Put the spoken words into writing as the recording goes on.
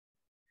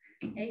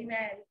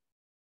Amen.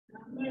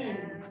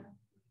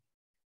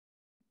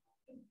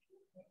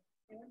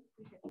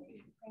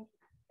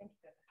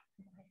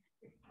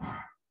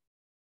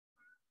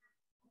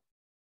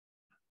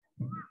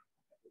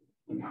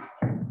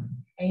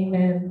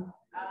 Amen.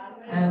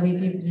 We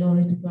give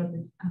glory to God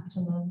this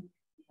afternoon.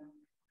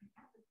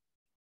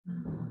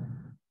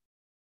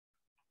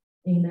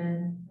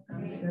 Amen.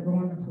 Serve a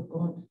wonderful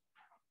God.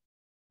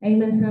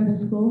 Amen,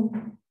 Sunday school.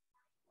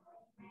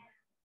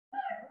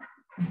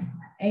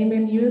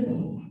 Amen, youth.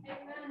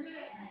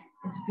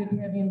 It's good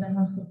to have you in the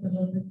house of the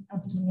Lord this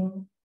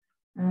afternoon.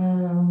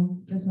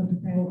 Just want to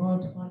thank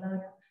God for allowing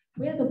us.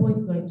 Where are the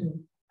boys going to?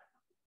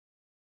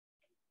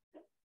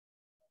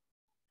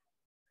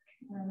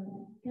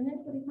 Can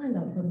anybody find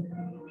out for me?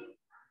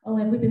 Oh,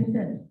 have we been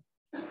sent?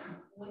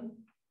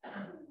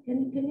 Can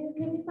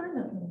you find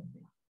out for me?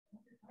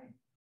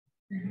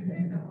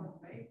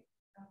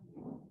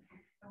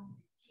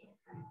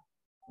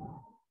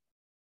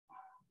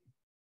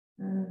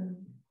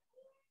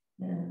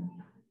 Yeah.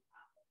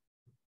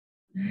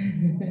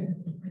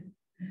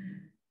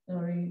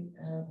 Sorry,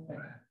 but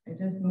I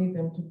just need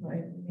them to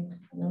find me.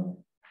 No,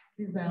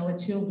 these are our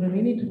children.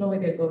 We need to know where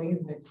they're going,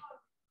 isn't it?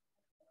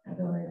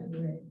 Otherwise, we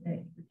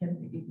can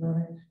be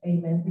ignorant.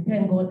 Amen. We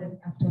thank God this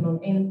afternoon.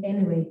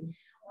 Anyway,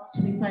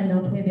 we find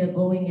out where they're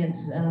going, and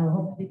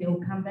hopefully they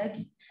will come back.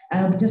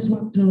 We just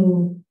want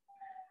to.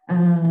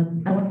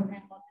 I want to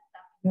thank God this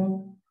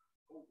afternoon.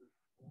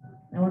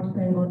 I want to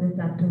thank God this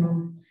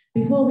afternoon.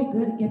 Before we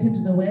get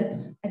into the words,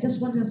 I just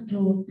want us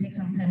to take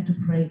some time to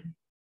pray.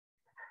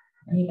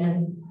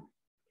 Amen.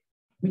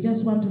 We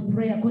just want to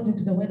pray according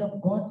to the word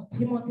of God.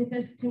 Timothy,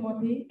 1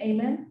 Timothy,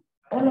 amen.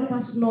 All of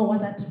us know what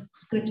that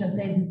scripture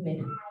says, isn't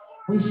it?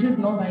 We should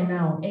know by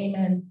now.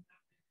 Amen.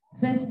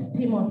 1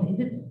 Timothy. Is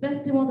it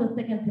 1 Timothy or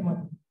 2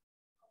 Timothy?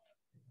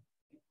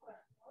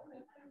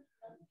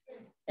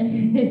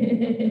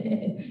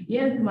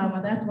 Yes,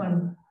 Mama, that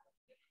one.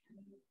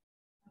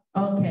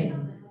 Okay.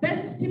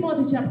 1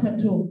 Timothy chapter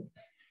 2.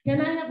 Can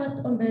I have us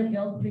on the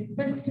girls, please?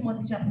 1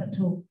 Timothy chapter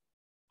 2.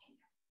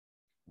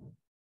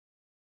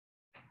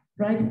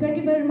 Right. Thank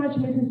you very much,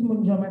 Mrs.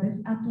 Munjoma, this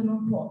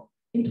afternoon for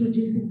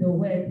introducing the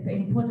word, the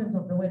importance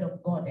of the word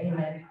of God.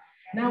 Amen.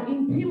 Now,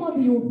 in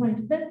Timothy, you will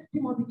find 1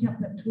 Timothy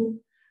chapter 2,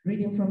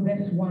 reading from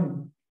verse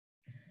 1.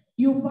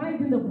 You'll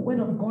find in the word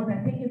of God,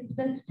 I think it's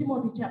 1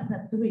 Timothy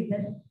chapter 3,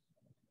 verse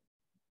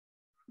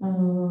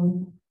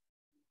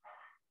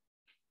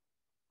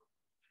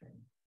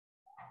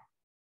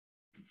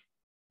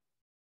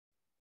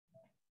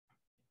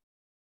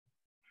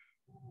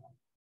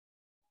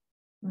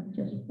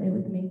just bear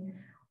with me.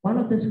 One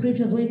of the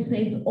scriptures where it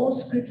says,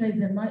 all scripture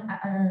is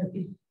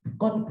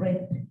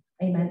God-breathed.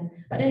 Amen.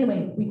 But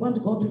anyway, we want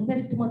to go to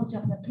 1 Timothy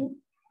chapter 2,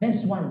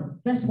 verse 1.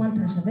 Verse 1,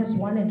 Tasha, verse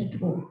 1 and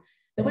 2.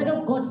 The word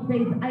of God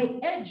says, I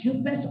urge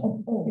you first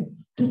of all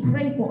to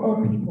pray for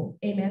all people.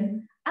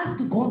 Amen.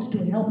 Ask God to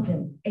help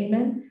them.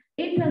 Amen.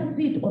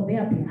 Intercede on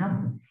their behalf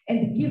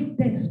and give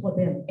thanks for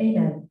them.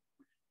 Amen.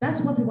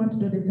 That's what we want to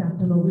do this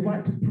afternoon. We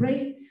want to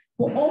pray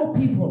for all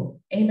people.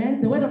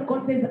 Amen. The word of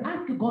God says,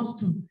 ask God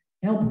to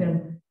help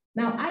them.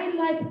 Now, I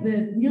like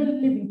the New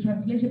Living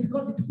Translation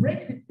because it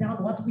breaks it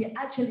down what we're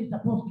actually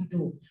supposed to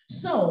do.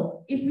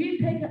 So, if we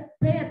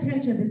pay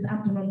attention this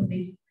afternoon,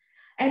 please,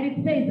 and it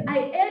says,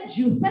 I urge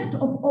you, first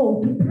of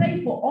all, to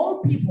pray for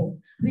all people,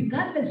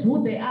 regardless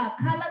who they are,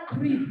 color,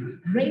 creed,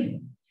 race.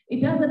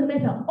 It doesn't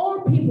matter.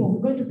 All people,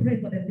 we're going to pray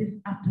for them this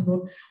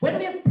afternoon. When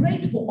we have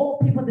prayed for all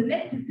people, the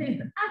next it says,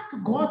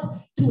 ask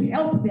God to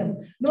help them.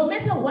 No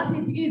matter what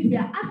it is, we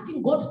are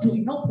asking God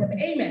to help them.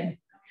 Amen.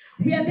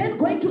 We are then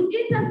going to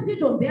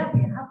intercede on their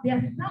behalf. There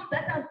are some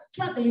that are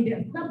struggling, they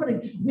are suffering.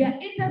 We are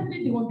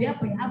interceding on their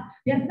behalf.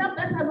 There are some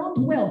that are not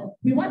well.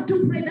 We want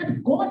to pray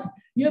that God,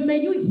 may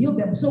you heal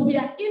them. So we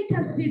are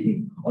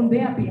interceding on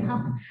their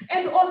behalf.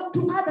 And on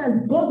to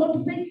others, God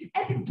wants to say,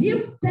 and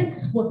give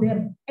thanks for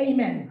them.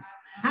 Amen.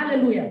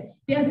 Hallelujah.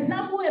 There are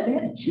some who have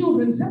had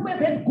children, some who have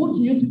had good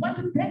news. We want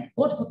to thank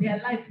God for their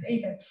lives.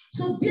 Amen.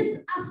 So this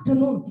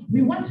afternoon,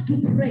 we want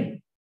to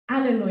pray.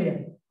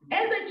 Hallelujah.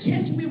 As a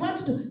church, we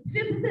want to,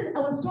 since I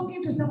was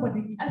talking to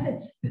somebody, I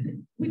said,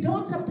 we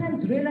don't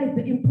sometimes realize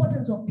the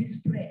importance of this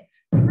prayer,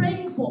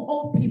 praying for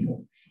all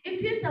people.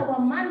 It is our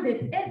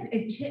mandate as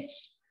a church.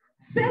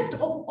 First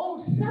of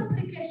all,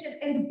 supplication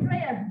and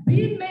prayers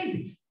be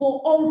made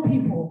for all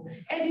people.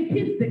 And it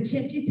is the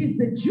church, it is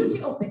the duty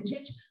of the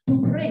church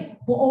to pray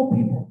for all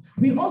people.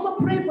 We also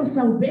pray for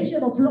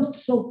salvation of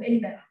lost souls.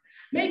 Amen.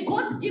 May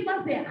God give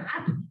us a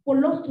heart for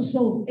lost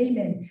souls.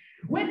 Amen.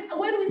 When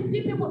we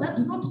see people that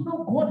do not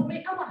know God,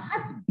 may our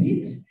hearts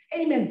beat,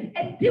 amen,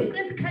 a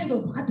different kind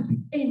of heartbeat.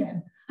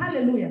 Amen.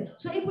 Hallelujah.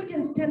 So if we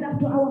can stand up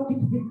to our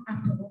feet this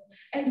afternoon,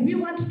 and we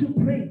want to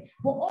pray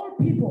for all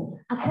people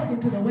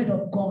according to the word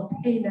of God.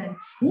 Amen.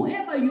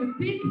 Whoever you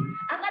think,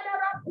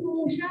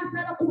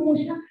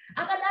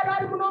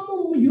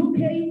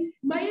 UK,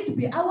 might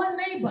be our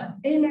neighbors.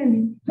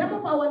 Amen. Some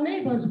of our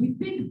neighbors, we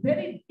think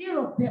very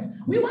ill of them.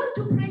 We want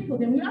to pray for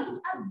them. We want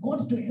to ask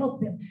God to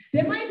help them.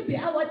 They might be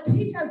our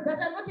teachers that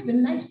are not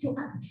even nice to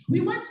us.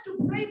 We want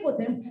to pray pray for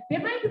them. They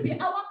might be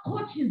our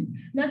coaches.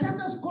 Now,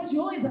 sometimes coach,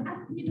 you always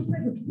ask me to pray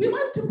for them. We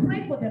want to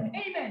pray for them.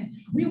 Amen.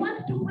 We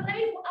want to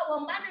pray for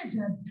our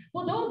managers,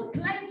 for those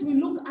clients we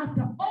look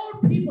after, all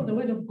people, the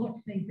word of God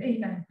says.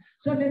 Amen.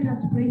 So let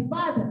us pray.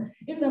 Father,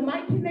 in the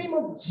mighty name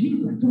of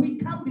Jesus, we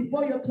come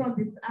before your throne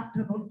this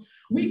afternoon.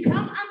 We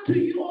come unto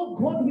you, oh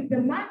God, with the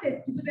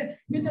mandate, with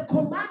the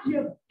command you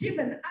have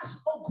given us,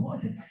 oh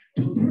God,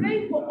 to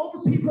pray for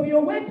all people.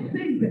 Your word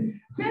says,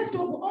 first of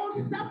all,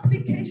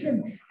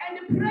 supplication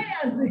and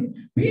prayers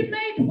be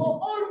made for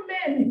all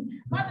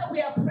men. Father,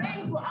 we are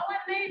praying for our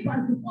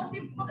neighbors,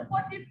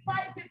 45,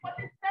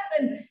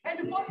 47,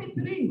 and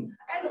 43,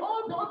 and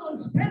all those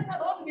on Spencer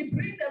Road, we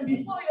bring them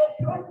before your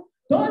throne.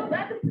 Those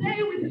that play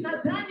with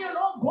Nathaniel,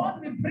 oh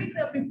God, we bring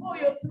them before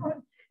your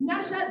throne.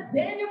 Nasha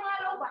Daniel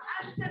over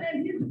Ashton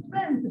and his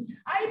friends.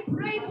 I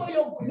pray for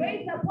your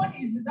grace upon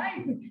his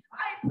life.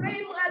 I pray,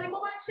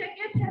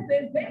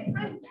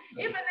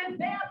 even as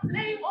they are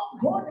playing, oh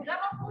God,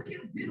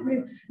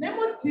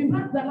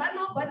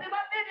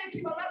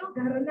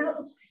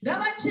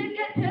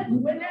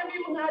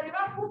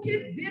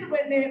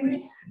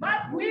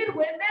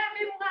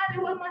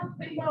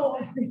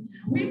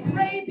 we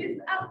pray this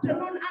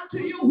afternoon unto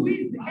you who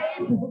is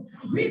able.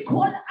 We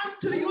call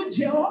unto you,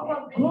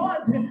 Jehovah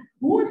God,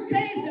 who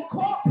says,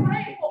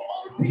 pray for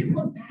all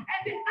people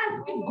and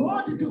ask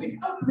God to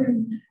help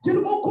them.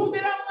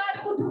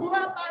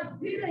 Ask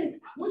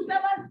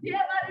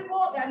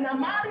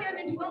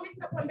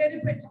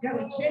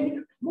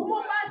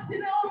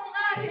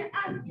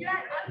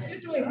you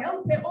to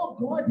help her, oh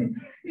God,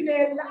 in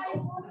her life,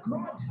 oh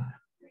God.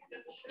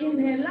 In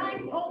her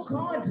life, oh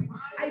God,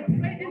 I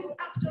pray this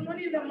afternoon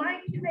in the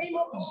mighty name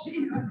of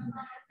Jesus.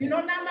 You know,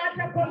 no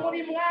matter what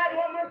you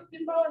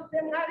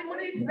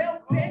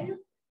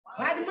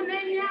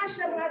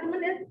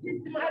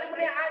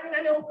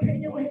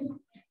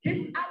this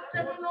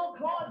afternoon, oh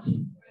God,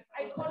 I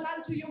call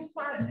unto you,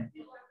 Father.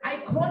 I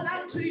call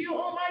unto you,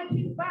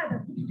 Almighty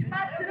Father.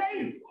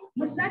 Today,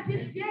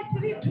 Musatisia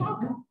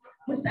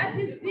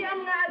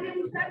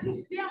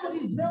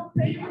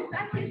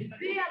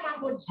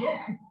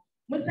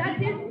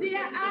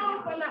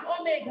Alpha na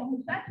Omega,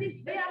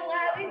 Musatisia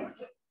Mwari,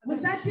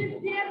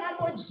 Musatisia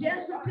Mamo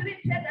Jesu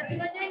Tritega,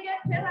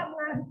 Tinonyengetera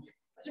Mwari,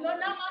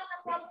 Tinonamata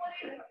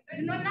Kwamuri,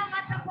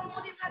 Tinonamata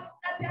Kwamuri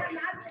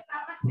Maskatana,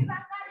 Amatila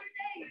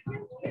Karide,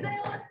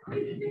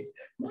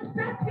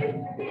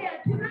 Musatisia,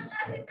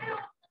 Tinakari,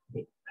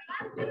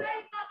 Antilay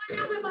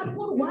Mama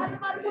Makur, one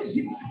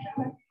Maruji,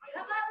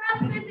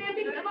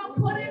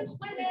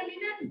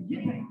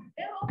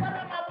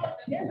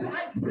 I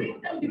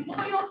bring them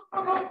before your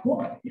throne,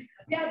 God.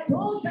 There are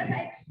those that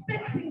are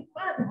expecting,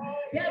 Father.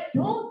 There are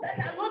those that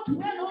are not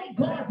well, oh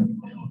God.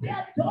 There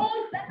are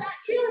those that are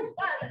ill,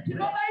 Father. You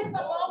know,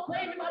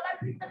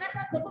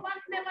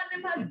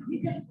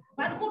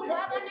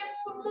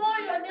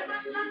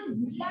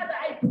 Father, I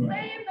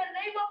pray in the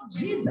name of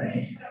Jesus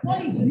for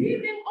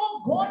healing,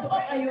 oh God,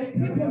 over your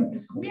people.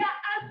 We are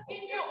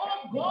asking you,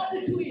 oh God,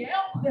 to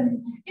help them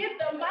in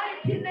the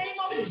mighty name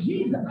of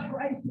Jesus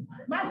Christ.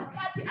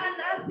 Maskati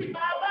anasi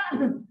baba,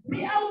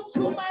 biau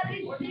tumari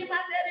shima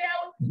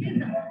nereo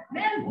tina,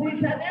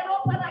 nezita nero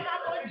para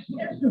mamo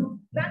Jesu.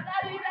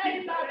 Nakarira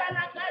baba,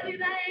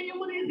 nakarira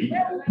yuri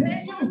zeu.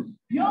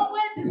 Your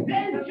word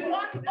says you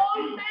want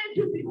all men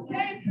to be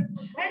saved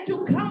and to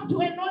come to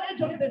a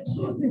knowledge of the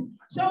truth.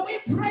 So we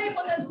pray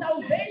for the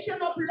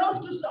salvation of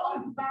lost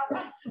souls,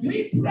 Baba.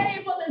 We pray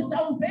for the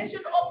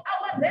salvation of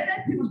our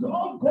relatives,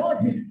 oh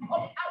God, of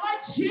our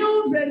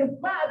children,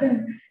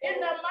 Father, in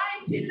the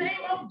mighty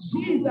name of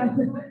Jesus.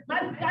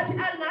 Maskati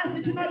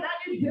anasi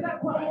tunadani zira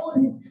kwa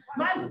mudi.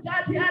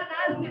 Maskati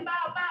anasi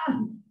Baba.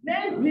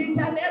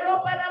 Nezita nero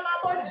para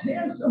mamo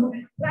Jesu.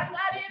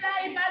 Rakarina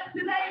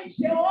imasila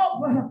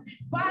Jehovah.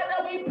 Father,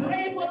 we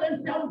pray for the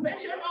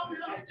salvation of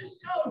lost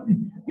souls.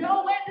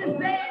 Your word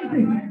says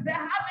the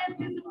harvest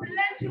is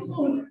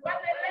plentiful, but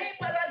the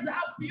laborers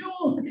are few.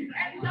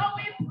 And so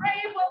we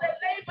pray for the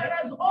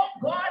laborers, oh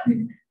God,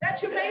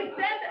 that you may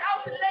send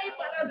out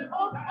laborers,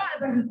 oh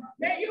Father.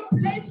 May you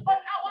place on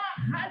our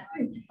hearts a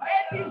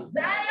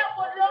desire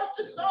for lost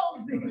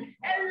souls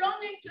and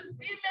longing to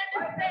see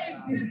many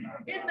saved.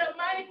 In the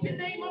mighty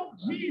name of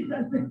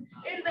Jesus,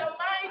 in the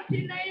mighty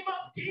name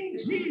of King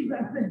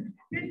Jesus.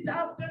 This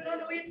afternoon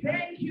we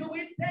thank you,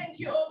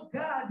 oh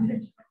God.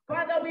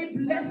 Father, we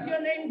bless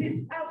your name this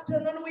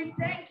afternoon. We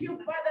thank you,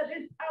 Father,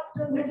 this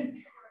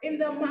afternoon, in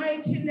the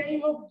mighty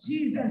name of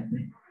Jesus.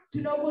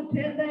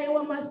 Tunokutenda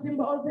ewa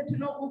masimba ose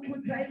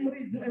tunokukuta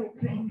imurizo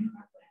eupeni.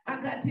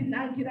 Akati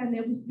nakira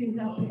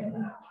nebusinga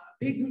pera.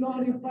 Be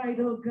glorified,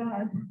 oh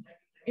God,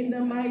 in the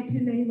mighty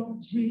name of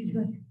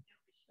Jesus.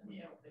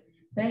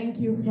 Thank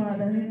you,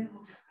 Father.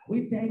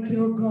 We thank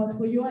you, oh God,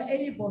 for you are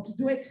able to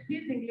do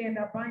exceedingly and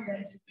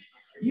abundantly.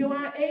 You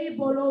are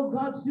able, oh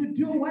God, to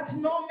do what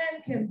no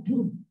man can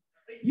do.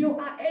 You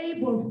are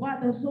able,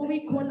 Father, so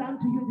we call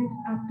unto you this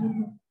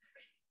afternoon.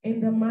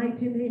 In the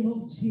mighty name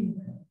of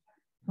Jesus.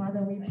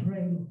 Father, we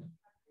pray.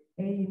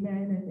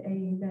 Amen and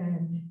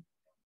amen.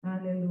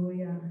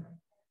 Hallelujah.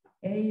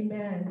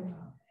 Amen.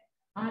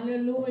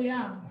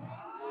 Hallelujah.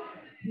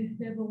 Please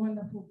serve a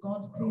wonderful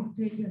God. Please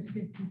take your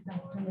seat this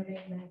afternoon.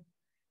 Amen.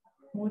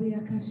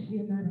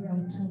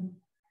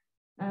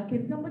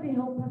 Can somebody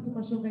help Pastor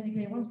Mashovenika?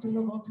 He wants to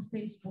log on to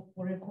Facebook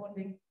for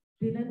recording.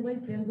 Dylan,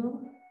 where's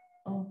Denzel?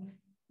 Oh,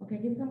 okay.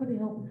 Can somebody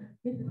help?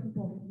 Mrs.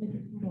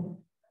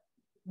 Simple.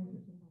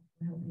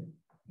 Help you.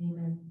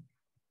 Amen.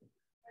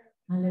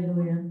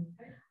 Hallelujah.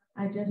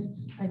 I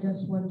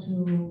just want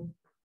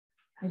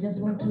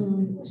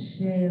to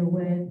share a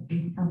word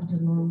this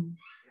afternoon.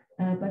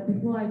 But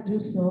before I do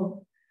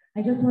so,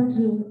 I just want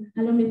to,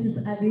 hello,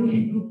 Mrs. Ali.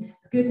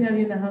 It's good to have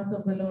you in the house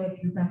of the Lord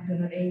this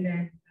afternoon.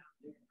 Amen.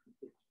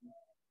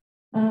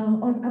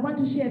 I want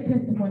to share a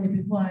testimony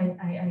before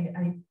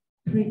I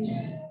preach.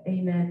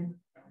 Amen.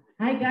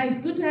 Hi,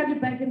 guys. Good to have you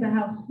back in the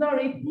house.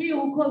 Sorry, it's me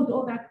who caused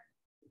all that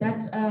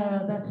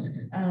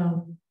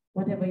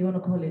whatever you want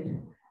to call it.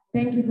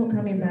 Thank you for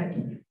coming back.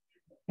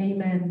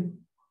 Amen.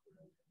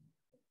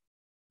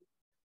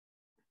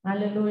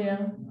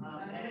 Hallelujah.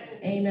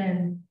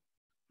 Amen.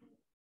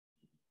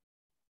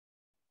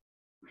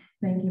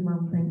 Thank you,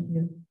 Mom. Thank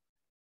you.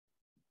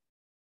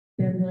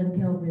 Denzel and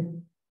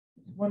Kelvin,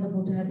 it's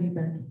wonderful to have you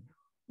back.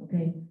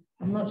 Okay.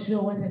 I'm not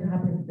sure what had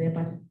happened there,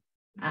 but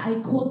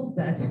I caused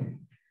that.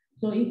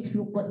 So if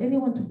you've got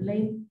anyone to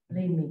blame,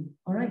 blame me.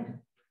 All right?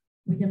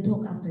 We can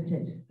talk after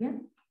church. Yeah?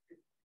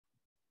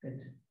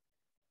 Good.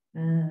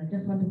 I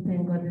just want to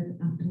thank God this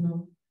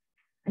afternoon.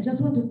 I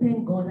just want to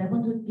thank God. I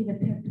want to give a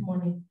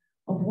testimony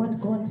of what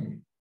God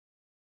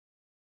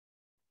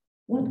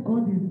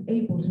is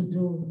able to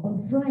do.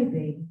 On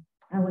Friday,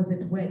 I was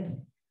at work.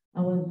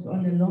 I was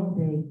on a long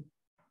day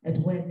at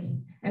work.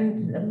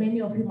 And many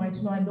of you might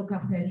know I look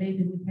after a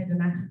lady who had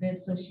an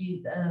accident. So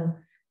she's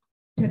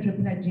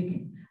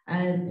tetraplegic.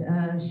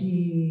 And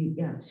she's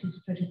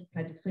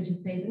tetraplegic. So she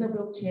stays in a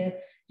wheelchair.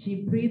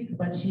 She breathes,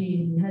 but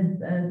she has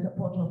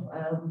support of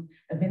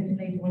a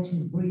ventilator when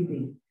she's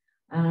breathing.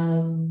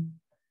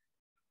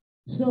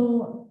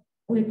 So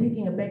we're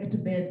taking her back to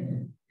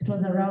bed. It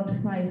was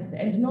around 5.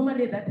 And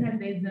normally at that time,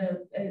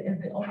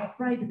 on a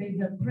Friday, there's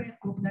a prayer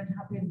group that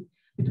happens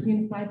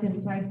between 5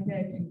 and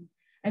 5:30.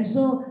 And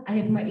so I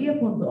had my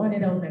earphones on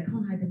and I was like,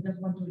 oh, I just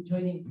want to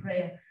join in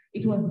prayer.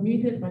 It was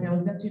muted, but I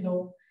was just,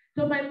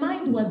 So my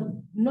mind was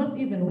not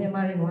even where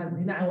Marion was.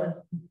 I was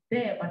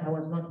there, but I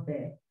was not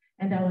there.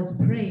 And I was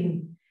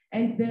praying.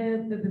 And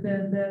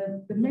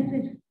the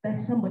message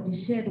that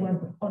somebody shared was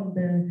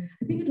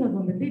I think it was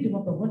on the leading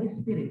of the Holy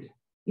Spirit,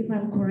 if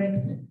I'm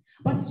correct.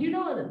 But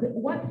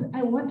what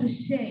I want to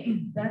share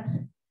is that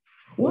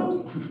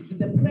whilst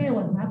the prayer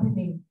was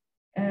happening,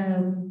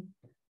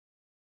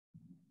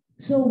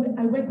 so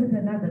I went with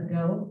another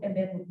girl and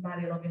then with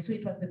Marion. Okay, so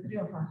it was the three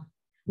of us.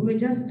 We were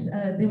just,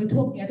 they were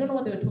talking. I don't know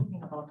what they were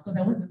talking about because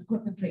I wasn't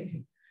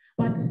concentrating.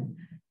 But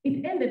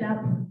it ended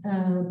up,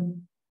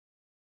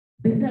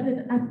 they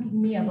started asking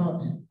me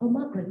about, oh,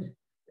 Margaret,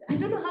 I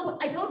don't know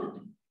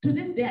to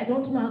this day, I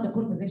don't know how the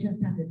conversation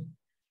started.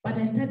 But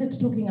I started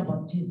talking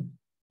about Jesus.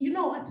 You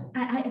know what?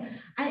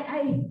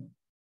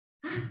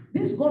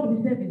 This God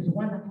we serve is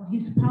wonderful.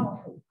 He's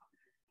powerful.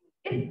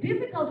 It's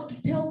difficult to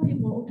tell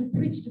people or to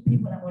preach to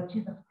people about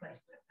Jesus Christ.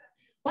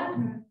 But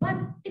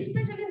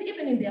especially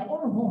even in their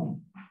own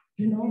home,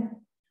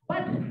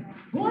 But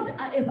God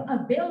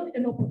availed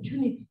an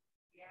opportunity.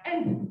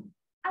 And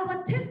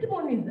our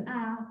testimonies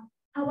are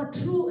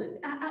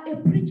a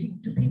preaching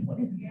to people.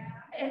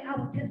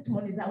 Our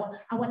testimonies,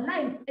 our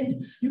life.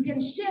 And you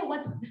can share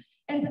what.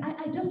 And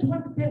I just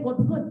want to thank God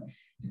because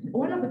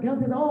one of the girls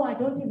said, oh, I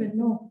don't even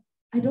know.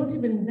 I don't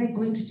even like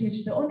going to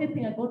church. The only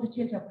thing I go to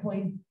church for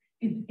is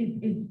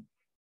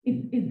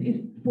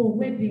for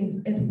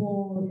weddings and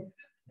for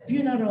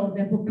funerals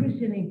and for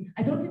christening.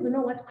 I don't even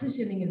know what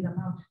christening is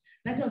about.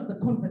 That was the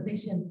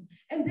conversation.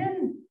 And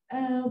then,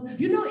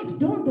 it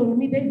dawned on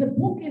me. There's a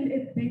book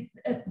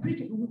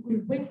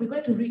we're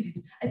going to read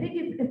it. I think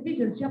it's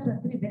Ephesians chapter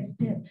 3, verse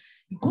 10.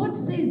 God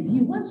says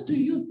he wants to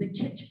use the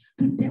church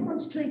to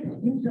demonstrate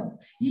himself.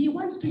 He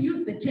wants to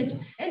use the church.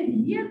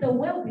 And here the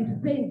world is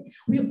saying,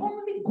 we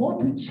only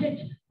go to church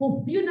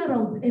for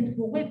funerals and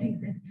for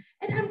weddings.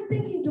 And I'm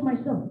thinking to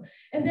myself,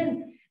 and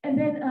then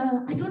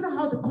I don't know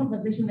how the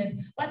conversation went,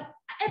 but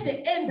at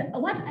the end,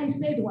 what I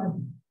said was,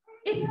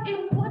 it's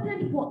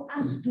important for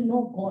us to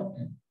know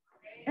God.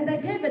 And I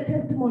gave a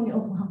testimony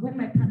of when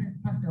my parents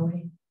passed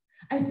away.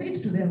 I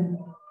said to them,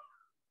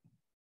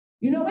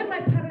 when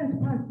my parents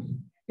passed,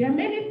 there are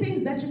many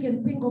things that you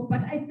can think of, but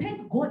I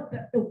thank God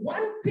that the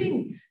one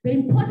thing, the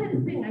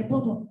important thing I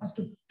thought of was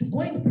to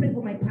go and pray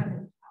for my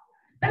parents.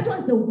 That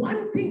was the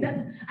one thing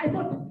that I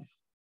thought.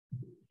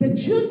 The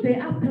Tuesday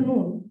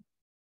afternoon,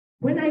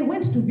 when I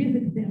went to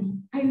visit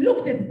them, I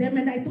looked at them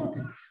and I thought,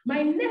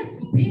 my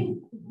nest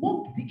being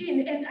walked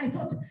in, and I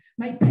thought,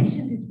 my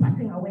patient is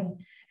passing away.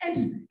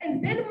 And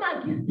then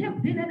Maggie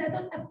stepped in, and I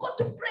thought, I've got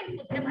to pray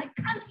for them. I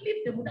can't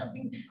leave them without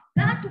being.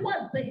 That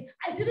was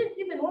I didn't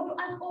even want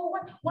to ask, oh,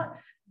 what?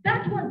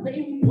 That was the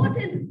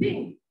important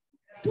thing,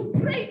 to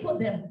pray for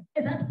them.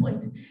 At that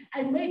point,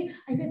 I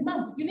said,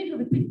 Mom, you need to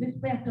repeat this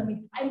prayer after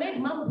me. I made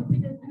Mom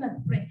repeat it as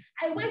prayer.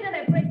 I went and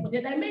I prayed for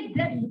of death. I made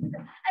death to Peter.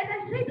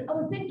 And I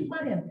was saying to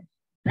Mariam,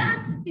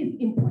 that is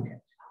important.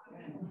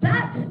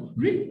 That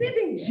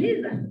receiving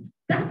Jesus,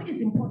 that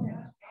is important.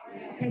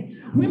 Okay?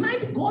 We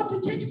might go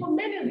to church for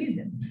many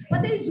reasons,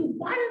 but there is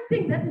one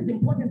thing that is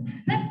important,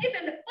 that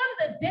even on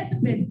the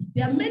deathbed,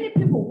 there are many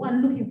people who are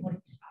looking for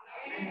it.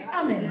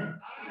 Amen.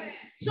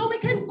 So we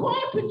can go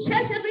to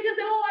church and we can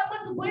say, oh, I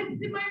want to go and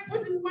see my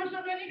foot in my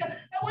shoulder.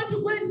 I want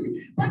to go and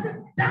see. But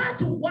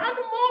that one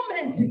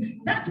moment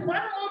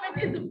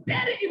is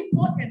very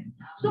important.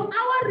 So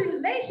our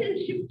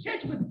relationship,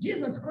 church, with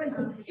Jesus Christ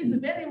is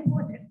very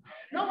important.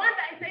 No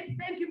wonder I said,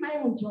 thank you, my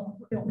own John,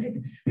 for the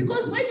word.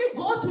 Because when you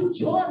go to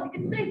John,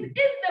 it says, in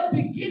the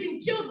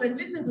beginning, children,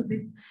 listen to this.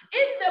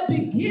 In the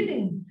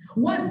beginning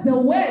was the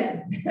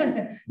word.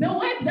 The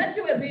word that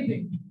you were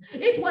reading.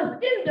 It was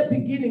in the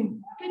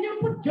beginning. Can you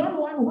put John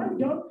 1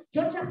 John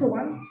chapter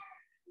 1?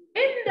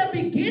 In the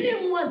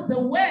beginning was the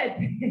word.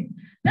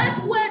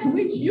 That word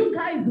which you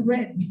guys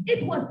read,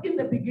 it was in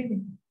the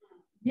beginning.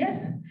 Yes,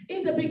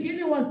 in the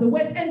beginning was the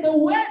word, and the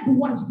word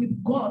was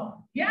with God.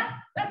 Yeah,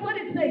 that's what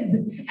it says.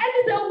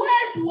 And the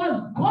word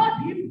was God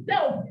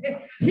himself.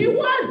 He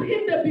was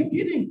in the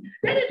beginning.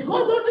 Then it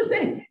goes on to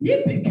say, he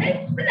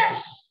became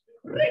flesh.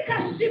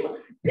 Rikashima.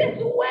 This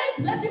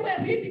word that you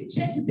were reading,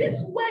 church,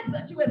 this word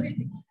that you were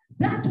reading,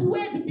 that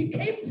word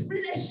became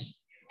flesh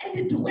and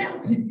it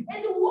dwelt and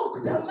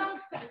walked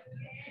amongst us.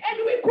 And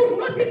we could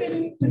not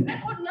even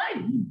recognize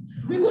him.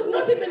 We could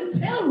not even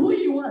tell who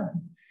he was.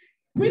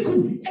 We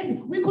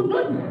could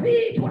not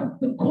see it was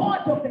the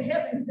God of the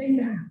heavens.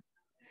 Amen.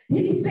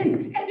 He says,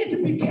 and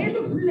it became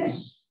flesh.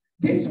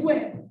 This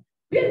word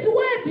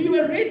you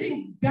were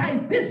reading,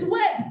 guys, this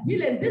word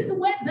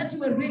that you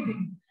were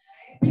reading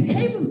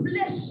became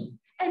flesh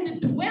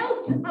and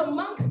dwelt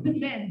amongst the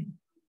men.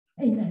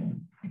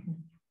 Amen.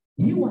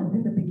 He was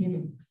in the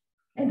beginning.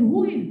 And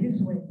who is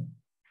this word?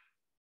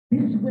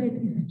 This word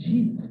is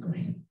Jesus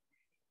Christ.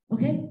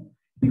 Okay?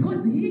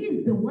 Because he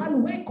is the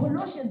one where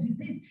Colossians, he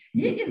says,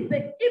 he is the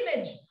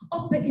image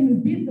of the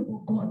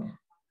invisible God.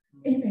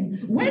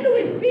 Amen. When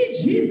we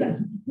see Jesus,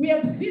 we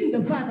have seen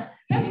the Father.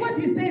 That's what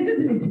he says,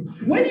 isn't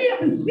it? When you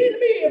have seen me,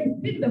 you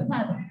have seen the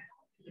Father.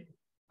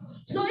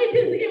 So it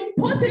is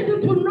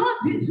important to know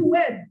this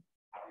word.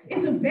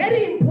 It's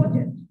very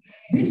important,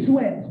 this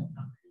word.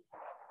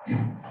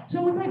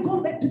 So when I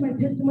go back to my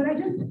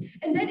testimony,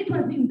 and then it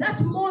was in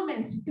that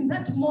moment,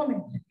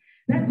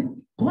 that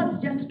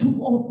God just took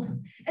over.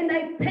 And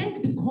I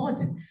thanked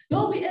God,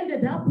 though we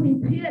ended up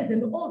in tears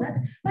and all that,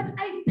 but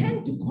I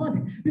thanked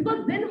God,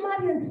 because then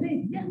Marian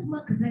said, yes,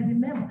 Marcus, I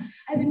remember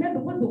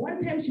because the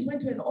one time she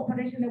went to an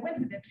operation, I went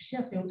with her to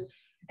Sheffield,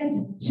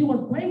 and she was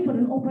going for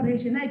an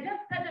operation. I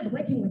just started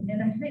working with her,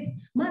 and I said,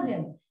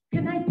 Marian,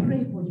 can I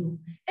pray for you?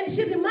 And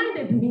she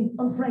reminded me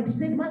on Friday, she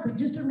said, Marcus,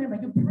 just remember,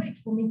 you prayed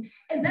for me,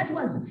 and that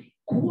was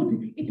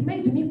good. It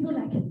made me feel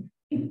like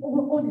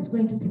all is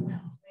going to be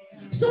well.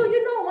 So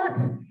you know what?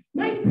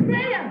 My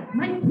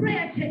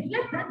prayer, church,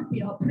 let that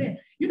be our prayer.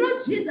 You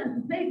know, Jesus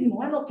said in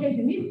one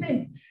occasion, he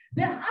says,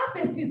 the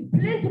harvest is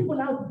plentiful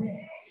out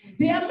there.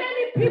 There are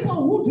many people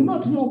who do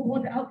not know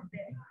God out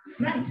there,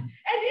 right?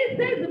 And he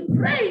says,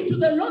 pray to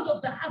the Lord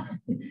of the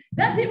harvest,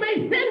 that he may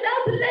send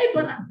out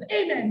laborers.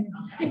 Amen.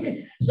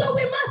 So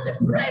we must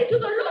pray to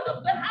the Lord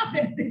of the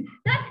harvest,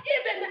 that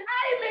even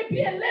I may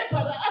be a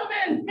laborer.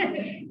 Amen.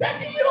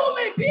 That you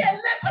may be a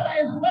laborer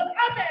as well.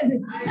 Amen.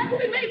 That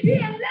we may be a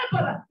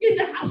laborer in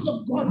the house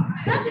of God.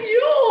 That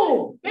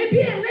you may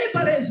be a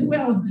laborer as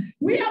well.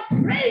 We are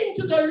praying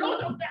to the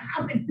Lord of the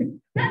harvest,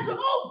 that,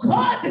 oh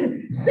God,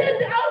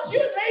 send out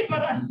you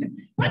laborers.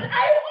 But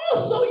I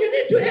also, you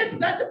need to add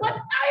that, but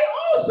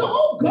I also,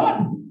 oh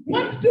God,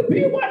 want to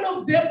be one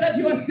of them that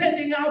you are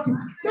sending out.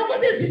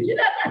 Nobody is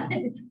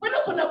amen.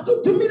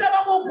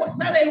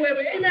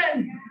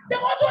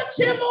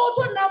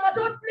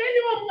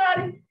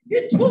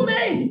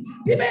 Gitume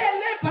gibe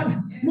lepa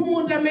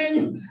mumunda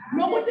menyu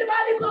nokuthi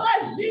baliko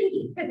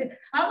bashinji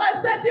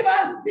abasathi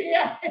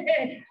basiya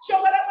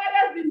shobara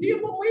mara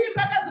zindimbu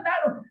muyimba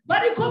kazidalo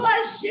baliko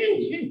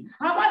bashinji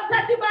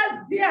abasathi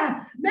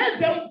basiya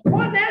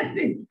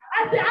nezemphonesi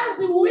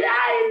azi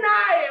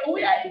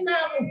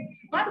uyayinayo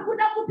but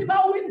kuda kuthi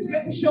bawinzwe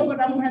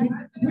kushobora mali.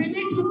 We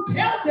need to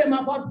tell them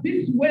about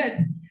this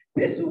word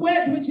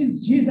which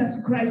is Jesus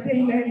Christ.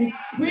 Amen.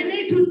 We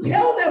need to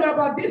tell them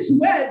about this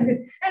word,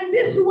 and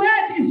this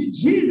word is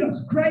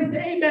Jesus Christ.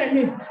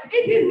 Amen.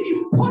 It is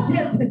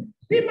important.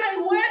 See my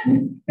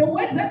word, the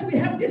word that we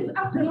have this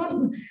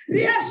afternoon.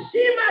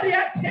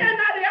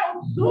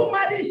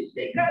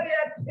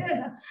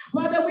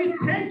 Father, we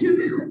thank you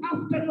this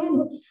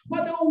afternoon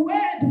for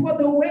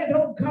the word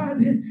of God.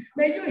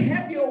 May you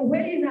have your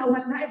way in our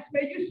lives.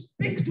 May you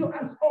speak to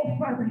us, oh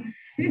Father,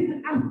 this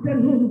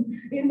afternoon.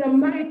 In the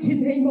mighty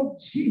name of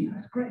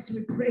Jesus Christ,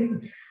 we pray.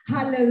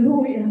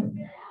 Hallelujah.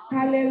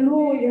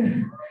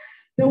 Hallelujah.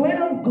 The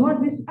word of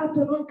God this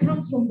afternoon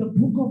comes from the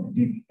book of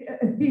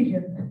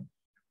Ephesians.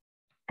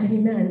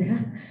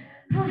 Amen.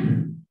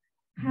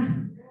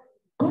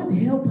 God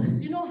help us.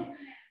 You know,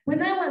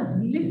 when I was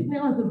listening,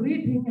 I was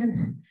reading,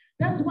 and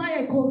That's why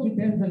I called you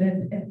Denzel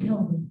and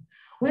Kelvin.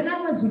 When I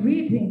was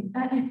reading,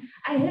 I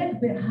had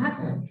the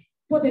heart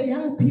for the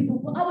young people,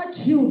 for our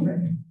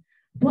children,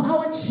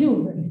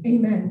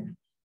 amen.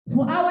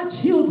 For our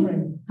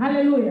children,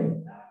 hallelujah.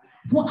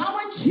 For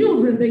our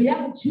children, the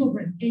young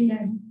children,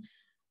 amen.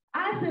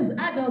 Us as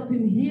adults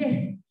in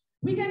here,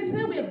 we can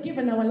say we have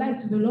given our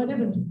lives to the Lord,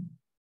 haven't we?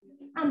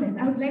 Amen.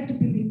 I would like to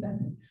believe that.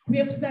 We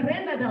have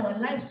surrendered our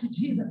lives to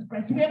Jesus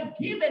Christ. We have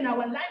given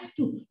our lives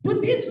to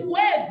this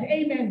word,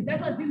 amen.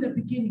 That was in the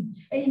beginning,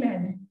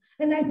 amen.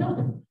 And I thought,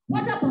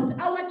 what about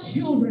our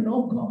children,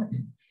 oh God?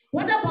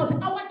 What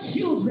about our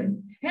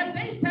children? Have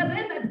they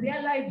surrendered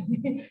their lives?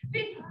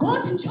 See,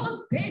 God chose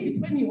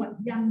David when he was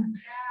young.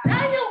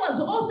 Daniel was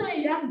also a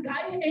young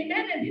guy,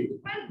 amen, and his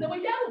friends, they were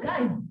young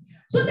guys.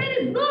 So there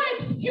is no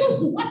excuse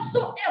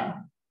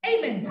whatsoever,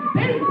 amen.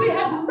 We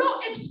have no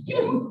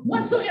excuse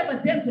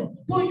whatsoever, therefore,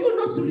 for you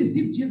not to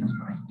receive Jesus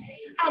Christ.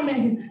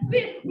 Amen. See,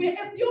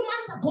 a few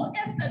months ago,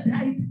 Esther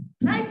died,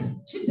 right?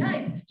 She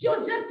died. She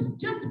was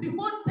just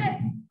before 30,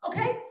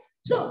 okay?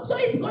 So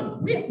it's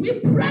good. We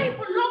pray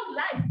for long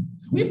life.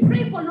 We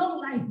pray for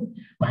long life.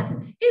 But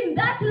in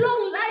that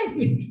long life,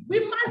 we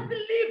must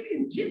live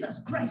in Jesus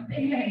Christ.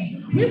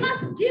 Amen. We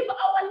must give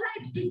our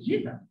lives to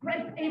Jesus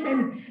Christ.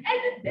 Amen.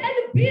 And then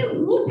be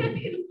rooted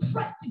in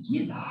Christ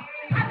Jesus.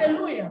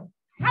 Hallelujah.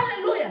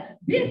 Hallelujah.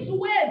 This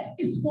word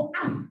is for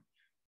us.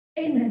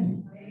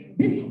 Amen.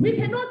 We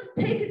cannot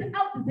take it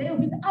out there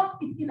without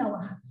it in our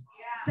hearts.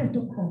 First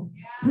of all,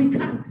 we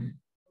can't.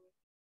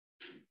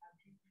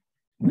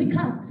 We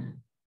can't.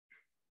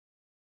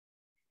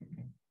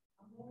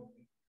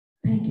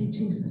 Thank you,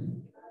 Jesus.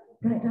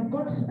 Right, I've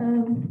got,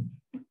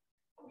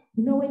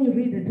 when you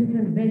read a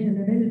different version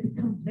and then it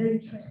becomes very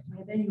interesting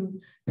and then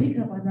you pick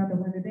up another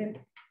one and then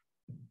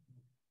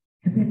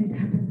it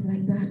happens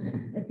like that.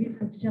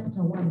 Ephesians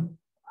chapter 1.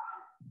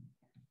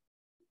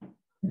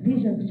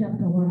 Ephesians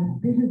chapter 1.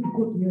 This is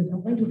good news.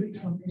 I'm going to read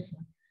from this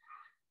one.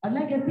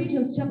 Like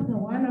Ephesians chapter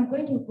 1, I'm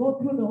going to go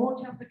through the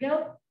whole chapter.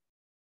 Girls,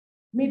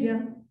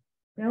 media,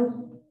 girls,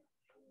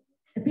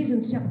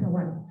 Ephesians chapter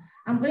 1.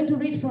 I'm going to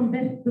read from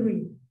verse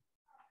 3.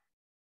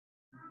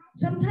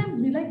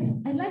 Sometimes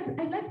I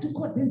like to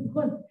quote this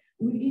because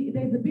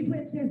there's a bit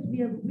where it says we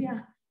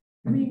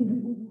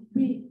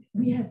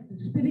have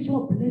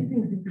spiritual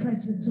blessings in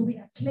Christ, and so we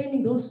are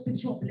claiming those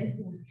spiritual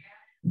blessings.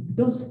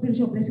 Those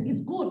spiritual blessings,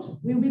 it's good.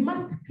 We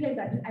must claim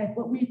that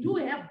we do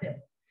have them.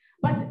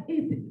 But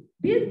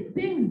these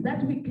things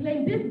that we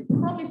claim, these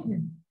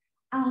promises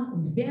are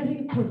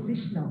very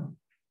positional.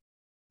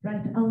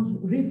 Right?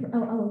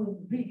 I'll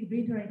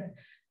reiterate that.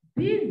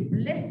 These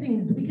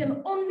blessings, we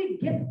can only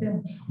get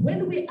them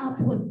when we are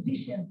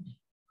positioned.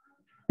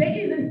 There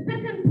is a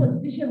certain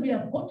position we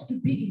have got to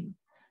be in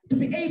to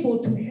be able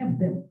to have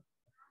them.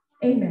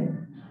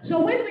 Amen. So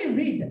when we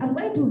read, I'm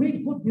going to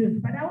read good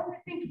news, but I also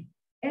think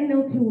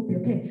NLT will be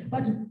okay.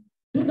 But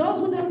to those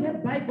who don't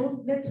have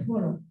Bibles, let's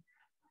follow.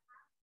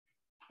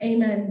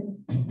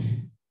 Amen.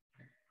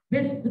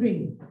 Verse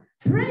 3.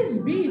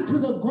 Praise be to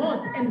the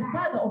God and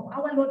Father of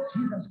our Lord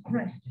Jesus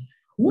Christ,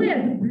 who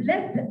has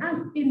blessed us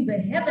in the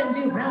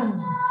heavenly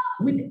realms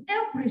with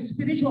every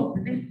spiritual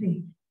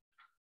blessing.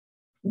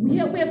 We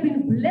have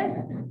been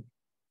blessed.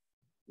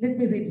 Let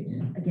me read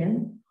it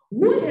again.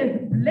 Who has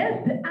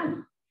blessed us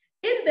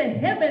in the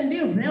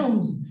heavenly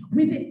realms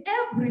with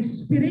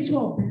every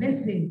spiritual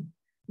blessing.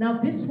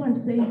 Now this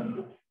one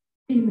says,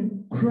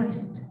 in Christ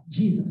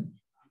Jesus.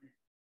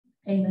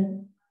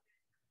 Amen.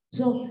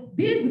 So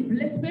these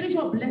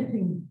spiritual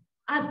blessings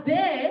are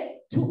there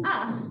to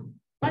us,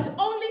 but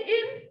only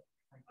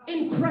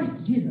in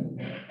Christ Jesus.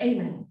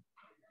 Amen.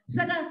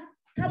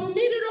 How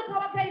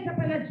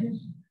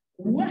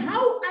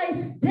I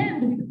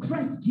stand with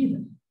Christ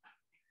Jesus.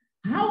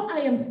 How I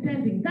am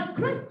standing. Now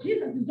Christ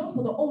Jesus is not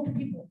for the old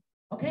people.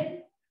 Okay?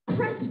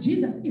 Christ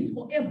Jesus is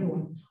for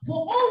everyone. For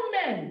all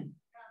men.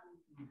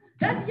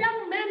 That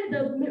young man,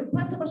 the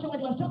Pastor Bashonga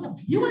was talking about,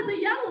 he was a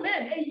young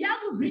man, a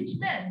young rich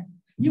man.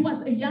 He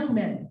was a young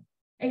man.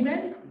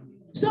 Amen?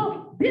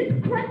 So this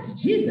Christ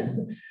Jesus,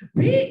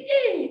 being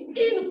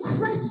in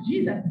Christ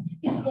Jesus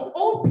is for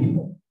all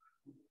people.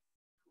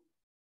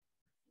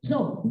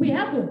 So we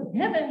have the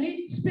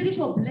heavenly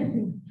spiritual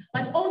blessings,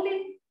 but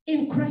only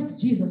in Christ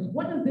Jesus.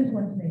 What does this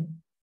one say?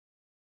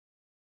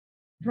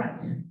 Right.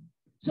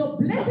 So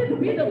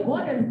blessed be the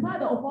God and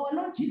Father of our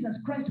Lord Jesus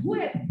Christ, who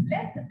has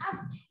blessed us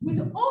with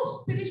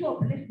all spiritual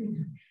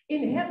blessings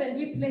in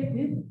heavenly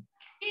places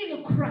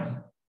in Christ.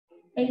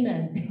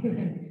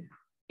 Amen.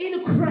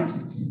 In Christ.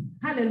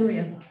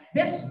 Hallelujah.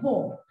 Verse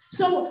 4.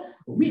 So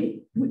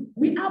we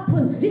are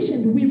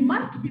positioned, we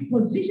must be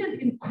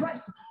positioned in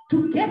Christ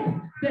to get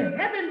the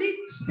heavenly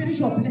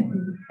spiritual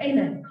blessings.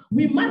 Amen.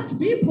 We must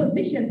be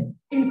positioned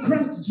in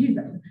Christ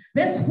Jesus.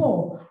 Verse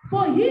 4.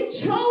 For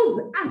he chose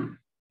us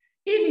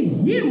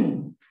in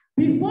him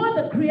before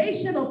the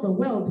creation of the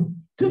world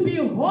to be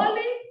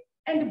holy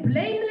and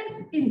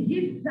blameless in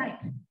his sight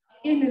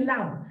in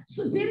love.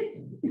 So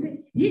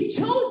he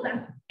chose us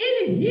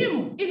in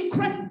him, in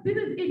Christ. The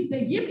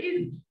him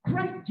is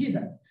Christ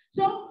Jesus.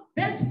 So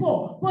verse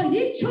 4, for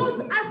he chose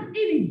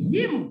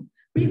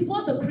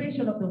before the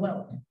creation of the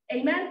world.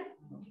 Amen?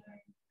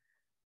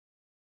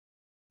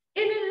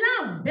 In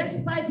love,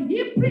 verse 5,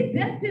 he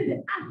predestined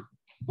us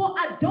for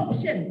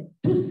adoption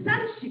to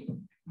sonship.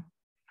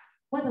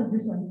 What does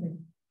this one say?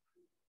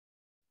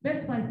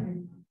 Verse 5 says,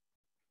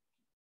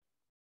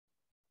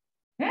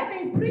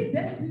 having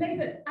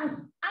predestinated us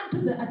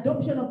unto the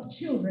adoption of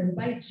children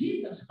by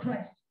Jesus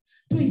Christ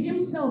to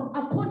himself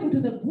according to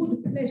the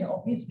good pleasure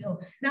of his will.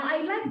 Now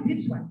I like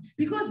this one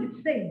because it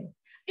says,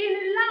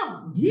 in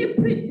love, he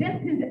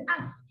predestined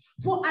us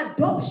for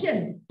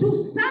adoption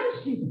to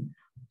sonship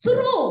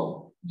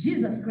through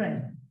Jesus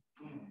Christ.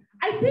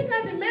 I think I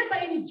remember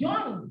in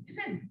John, it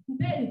says,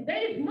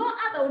 there is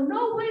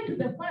no way to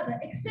the Father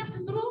except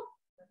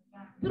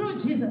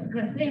through Jesus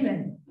Christ.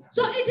 Amen.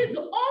 So it is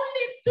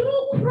only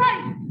through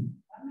Christ.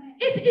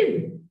 It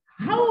is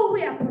how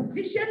we are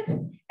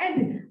positioned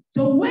and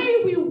the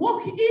way we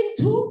walk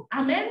into,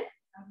 amen,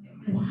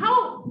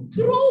 how,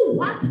 through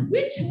what,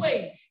 which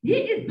way. He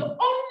is the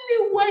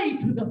only way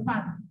to the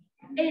Father.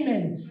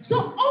 Amen. So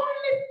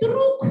only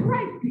through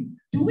Christ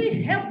do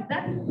we have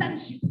that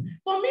sonship.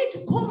 For me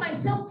to call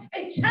myself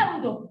a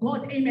child of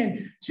God.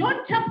 Amen.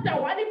 John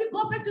chapter 1, if you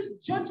go back to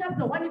John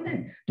chapter 1, it says,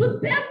 to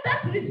them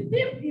that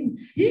received him,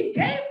 he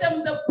gave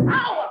them the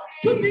power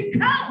to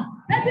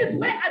become. That is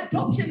where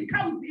adoption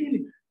comes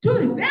in. To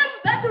them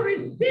that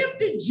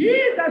received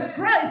Jesus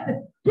Christ,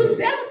 to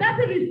them that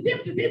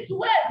received this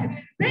word,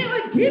 they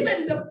were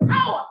given the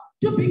power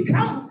to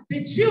become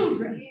the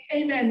children.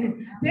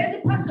 Amen.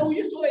 There's a pastor who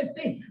used to always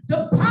say,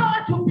 the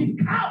power to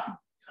become.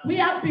 We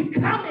are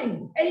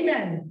becoming.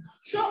 Amen.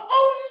 So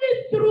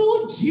only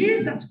through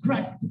Jesus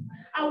Christ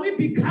are we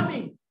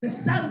becoming the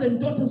sons and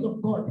daughters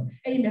of God.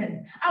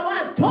 Amen.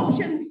 Our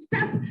adoption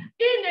starts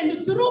in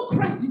and through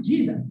Christ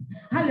Jesus.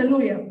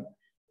 Hallelujah.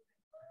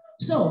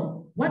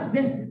 So, what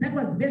verse? That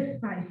was verse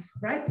 5,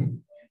 right?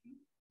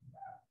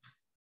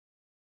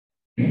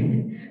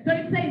 So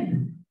it says,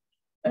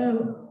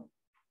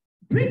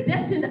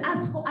 predestined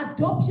us for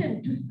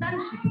adoption to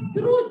sonship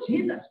through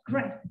Jesus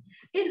Christ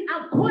in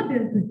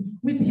accordance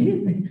with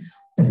his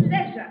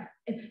pleasure.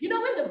 You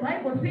know, when the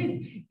Bible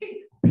says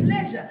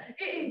pleasure,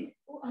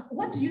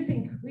 what do you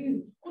think?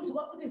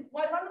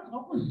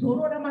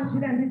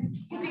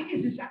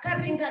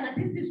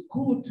 This is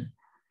good.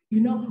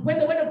 You know, when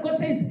the word of God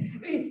says,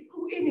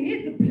 in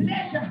his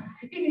pleasure,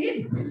 in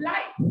his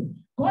delight,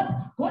 God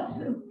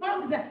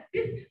found that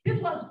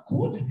this was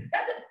good.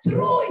 That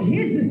through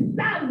his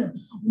Son,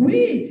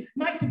 we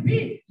might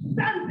be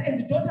sons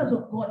and daughters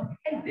of God.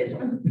 And this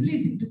was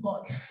pleasing to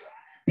God.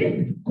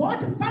 God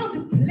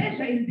found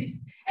pleasure in this.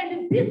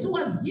 And this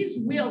was his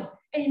will.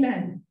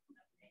 Amen.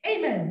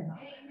 Amen.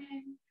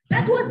 Amen.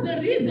 That was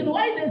the reason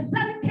why the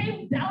Son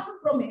came down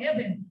from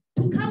heaven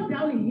to come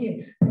down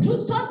here.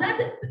 So that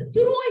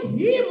through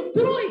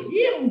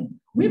him,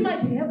 we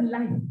might have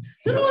life.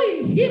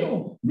 Through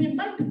him, we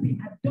might be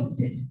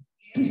adopted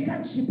to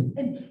sonship,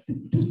 and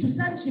to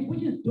sonship,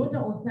 which is daughter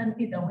or son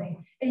either way.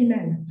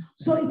 Amen.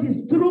 So it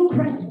is through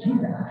Christ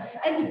Jesus.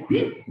 And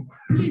this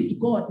pleased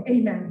God.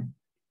 Amen.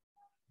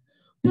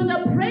 To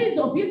the praise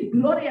of his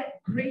glorious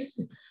grace,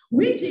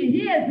 which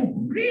he has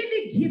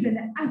freely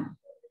given us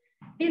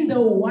in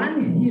the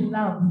one he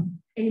loves.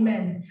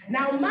 Amen.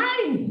 Now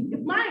mine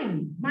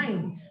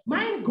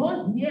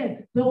goes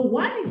here. The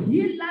one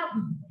he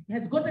loves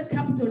has got a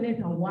capital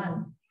letter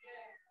 1.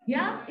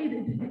 Yeah?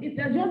 It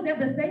does not have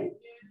the same?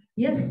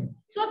 Yes.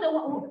 So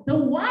the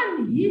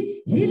one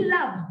he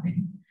loves.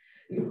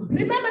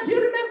 Remember, do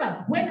you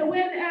remember when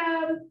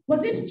was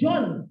it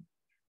John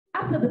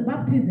after the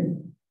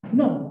baptism?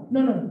 No.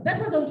 That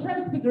was on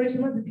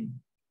Transfiguration, wasn't it?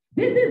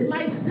 This is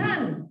my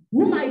son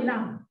whom I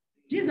love.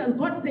 Jesus,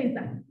 God says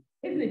that,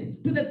 isn't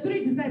it? To the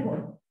 3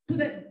 disciples. To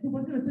the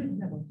 3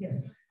 disciples, yes.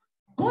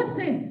 God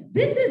says,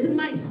 this is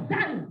my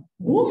son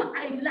whom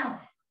I love.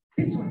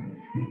 This one.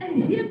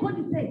 And here God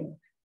is saying,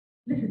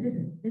 listen to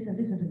this.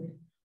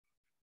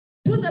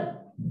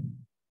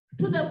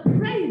 To the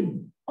praise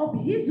of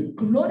his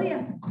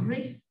glorious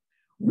grace,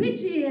 which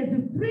he has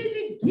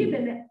freely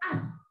given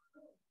us.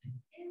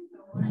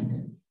 Right?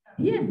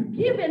 He has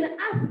given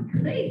us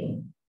grace.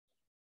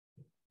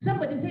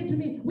 Somebody said to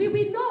me,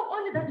 we know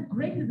only that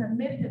grace is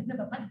unmerited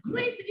favor, but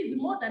grace is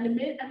more than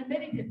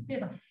unmerited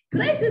favor.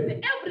 Grace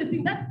is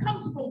everything that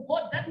comes from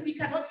God that we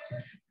cannot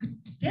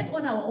get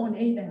on our own.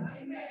 Amen.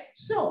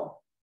 So,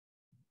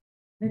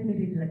 let me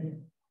read it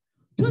again.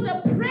 To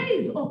the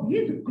praise of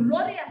his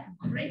glorious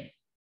grace,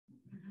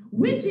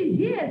 which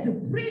he has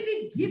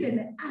freely given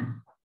us.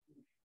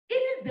 It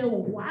is the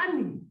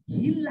one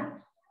he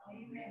loves.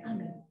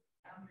 Amen.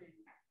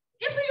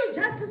 If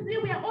you just see,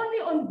 we are only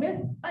on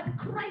verse, but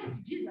Christ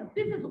Jesus.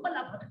 This is all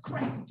about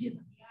Christ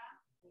Jesus.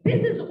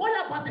 This is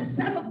all about the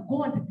Son of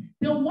God,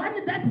 the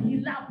one that he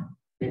loves.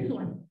 This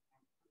one.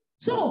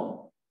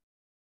 So,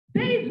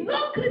 there is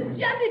no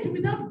Christianity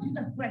without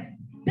Jesus Christ.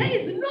 There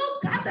is no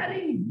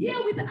gathering here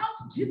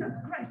without Jesus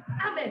Christ.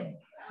 Amen.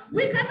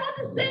 We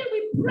cannot say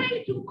we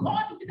pray to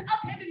God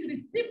without having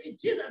received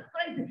Jesus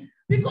Christ,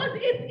 because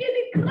it's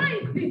in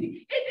Christ. It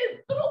is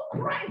through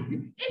Christ.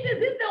 It is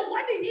in the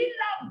one he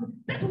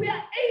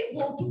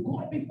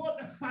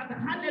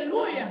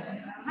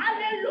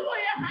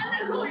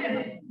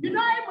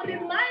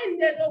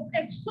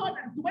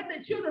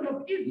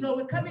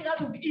coming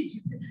out of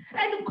Egypt.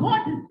 And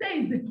God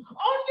says,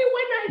 only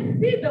when I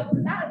see the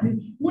blood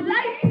will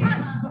I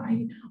pass by.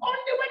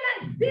 Only when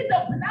I see the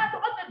blood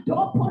on the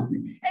doorpost,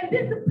 and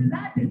this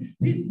blood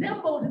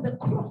resembles the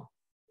cross.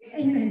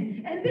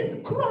 Amen. And this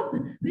cross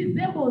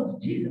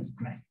resembles Jesus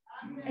Christ.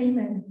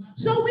 Amen.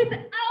 So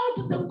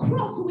without the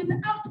cross,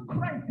 without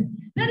Christ,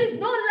 there is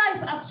no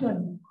life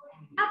actually.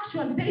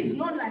 Actually, there is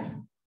no life.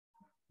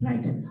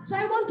 Right. So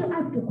I want to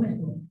ask a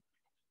question.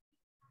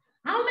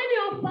 How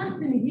many of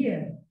us in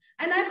here,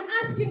 and I'm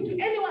asking to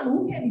anyone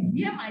who can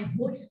hear my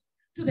voice,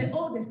 to the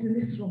oldest in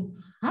this room,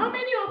 how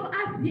many of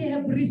us here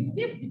have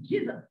received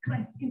Jesus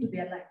Christ into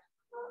their life?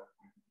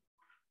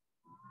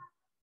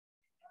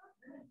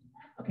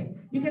 Okay,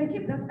 you can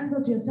keep that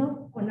answer to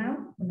yourself for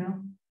now.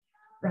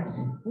 Right,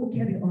 we'll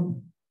carry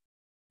on.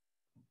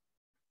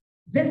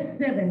 Verse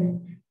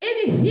 7.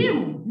 In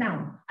him,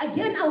 now,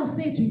 again I will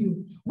say to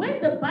you,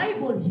 when the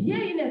Bible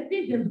here in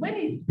Ephesians, when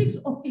he speaks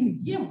of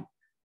in him,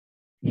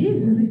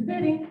 he's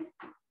referring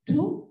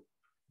to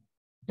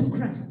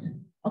Christ.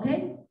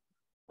 Okay?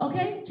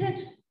 Okay, church?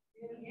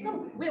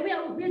 No,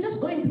 we're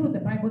just going through the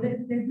Bible.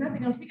 There's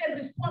nothing else. We can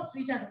respond to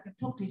each other. We can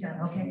talk to each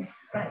other. Okay?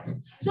 Right.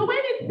 So when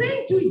it's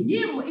saying to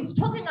him, it's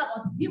talking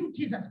about him,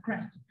 Jesus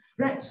Christ.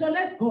 Right. So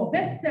let's go.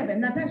 Verse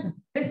 7. Natasha.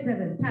 Verse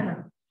 7.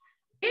 Tana.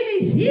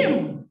 In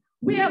him,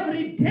 we have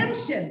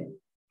redemption.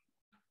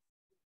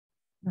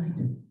 Right.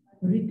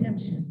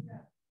 Redemption.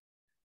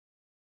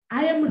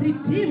 I am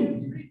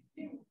redeemed.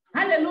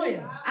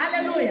 Hallelujah.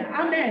 Hallelujah.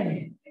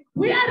 Amen.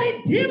 We are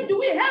redeemed.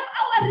 We have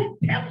our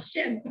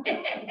redemption.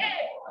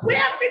 We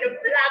have been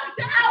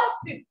plucked out.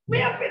 We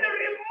have been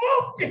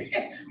removed.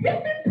 We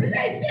have been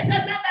placed at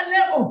another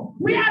level.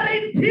 We are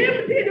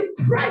redeemed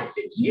in Christ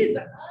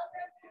Jesus.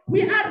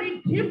 We are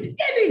redeemed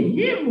in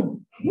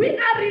him. We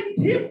are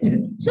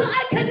redeemed. So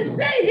I can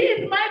say he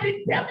is my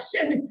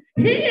redemption.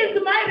 He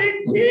is my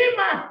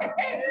redeemer.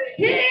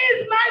 He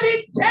is my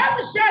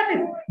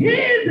redemption. He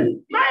is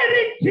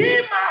my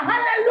redeemer.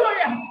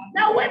 Hallelujah.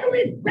 Now when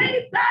we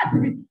say that,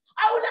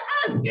 I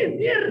will ask, is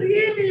he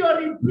really your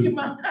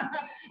redeemer?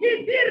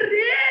 Is he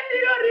really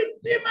your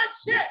redeemer,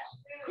 church?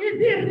 Is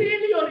he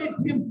really your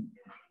redeemer?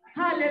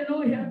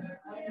 Hallelujah.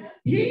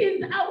 He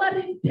is our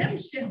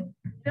redemption.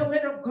 The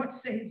word of God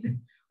says.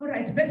 All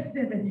right, verse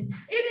 7.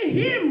 In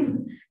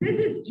him, this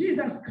is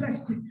Jesus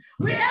Christ.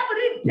 We have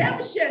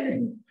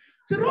redemption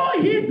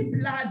through his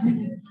blood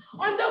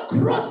on the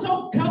cross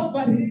of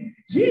Calvary.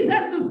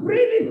 Jesus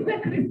freely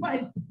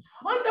sacrificed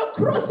on the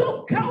cross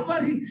of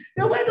Calvary.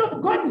 The word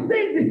of God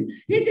says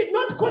he did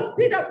not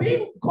consider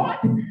being God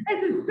as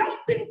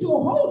something to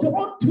hold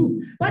on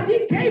to, but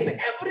he gave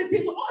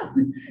everything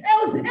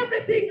else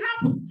everything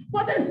up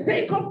for the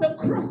sake of the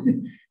cross.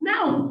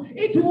 Now,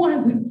 it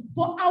was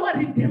for our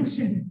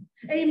redemption.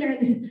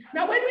 Amen.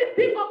 Now, when we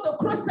think of the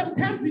cross,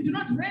 sometimes we do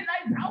not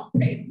realize how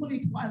painful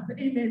it was.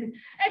 Amen.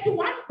 At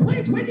one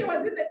point, when he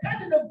was in the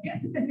Garden of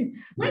Gethsemane,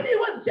 when he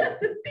was just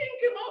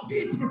thinking of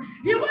it,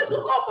 he was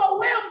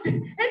overwhelmed.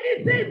 And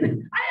he says,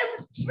 I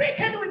am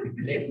stricken with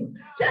grief.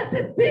 Just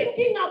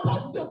thinking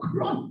about the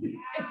cross.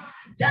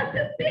 Just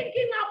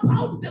thinking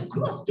about the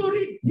cross to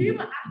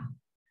redeem us.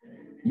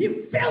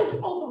 He felt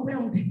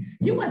overwhelmed.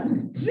 He was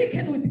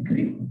stricken with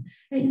grief.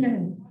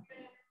 Amen.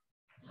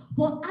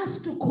 For us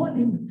to call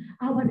him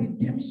our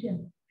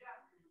redemption.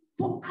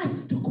 For us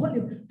to call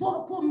him.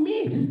 For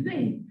me to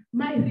say,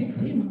 my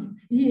redeemer,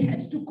 he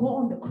had to go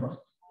on the cross.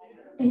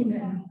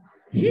 Amen.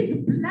 His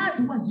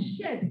blood was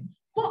shed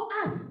for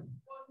us.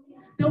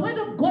 The word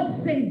of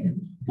God says,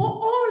 for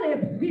all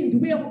have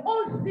sinned. We have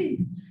all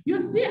sinned.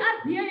 You see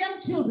us here,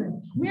 young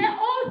children. We are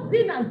all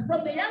sinners,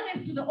 from the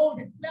youngest to the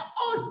oldest. We are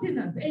all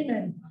sinners.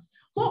 Amen.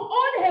 For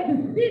all have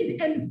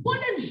sinned and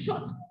fallen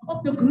short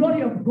of the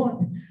glory of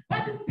God.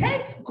 But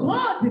thank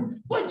God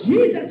for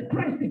Jesus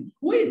Christ,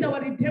 who is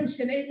our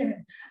redemption.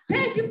 Amen.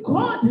 Thank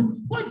God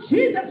for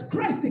Jesus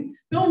Christ,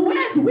 the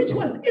word which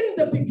was in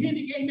the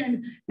beginning.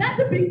 Amen. That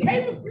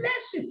became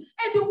flesh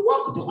and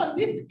walked on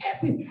this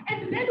earth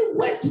and then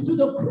went to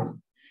the cross.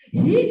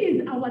 He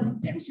is our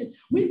redemption.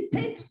 We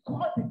thank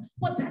God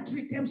for that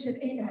redemption.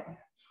 Amen.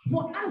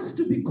 For us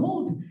to be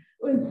called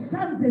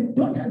sons and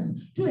daughters,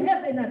 to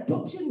have an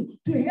adoption,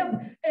 to have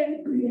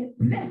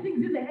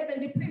blessings in the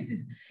heavenly places.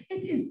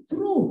 It is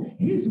through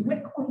his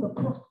work on the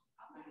cross.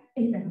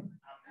 Amen.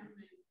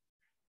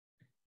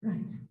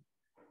 Right.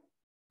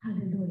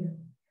 Hallelujah.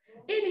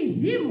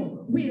 In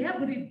him, we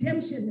have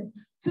redemption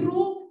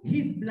through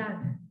his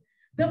blood.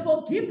 The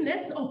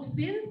forgiveness of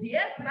sins,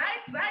 yes,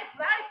 right.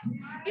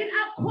 In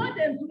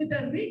accordance with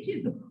the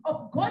riches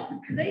of God's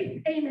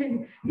grace,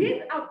 amen. His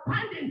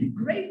abundant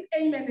grace,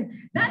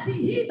 amen. That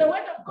he, the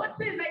word of God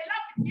says, I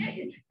love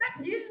it,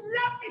 that he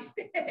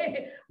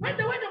lavish. When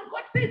the word of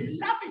God says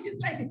lavish,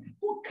 it's like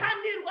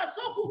kukanirwa,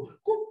 so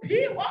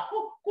kupiwa,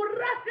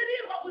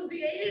 kurasirirwa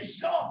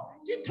kuziisho.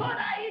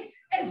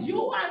 As you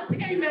want,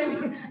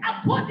 amen.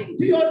 According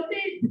to your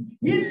needs,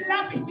 he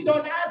lavished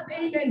on us,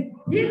 amen.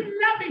 He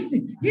lavished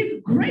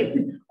his grace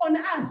on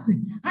us.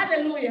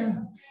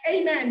 Hallelujah.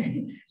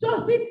 Amen.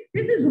 So see,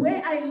 this is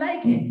where I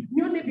like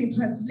newly Living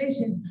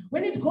Translation,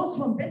 when it goes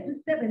from verse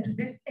 7 to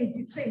verse 8,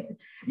 it says,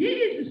 He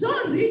is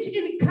so rich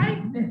in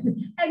kindness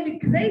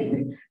and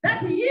grace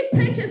that He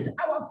purchased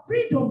our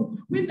freedom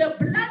with the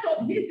blood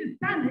of His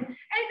Son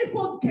and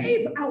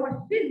forgave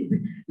our sins.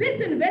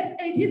 Listen, verse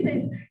 8, he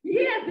says,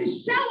 He has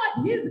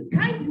showered His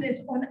kindness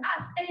on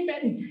us.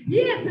 Amen.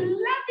 He has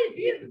lavished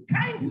His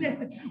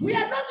kindness. We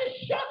are not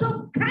short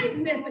of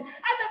kindness.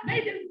 Other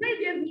versions say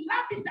He has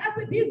lavished us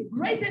with His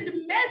grace and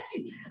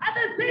mercy.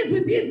 Others say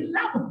with His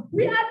love.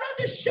 We are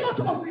not short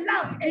of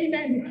love.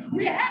 Amen.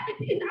 We have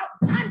it in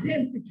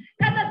abundance.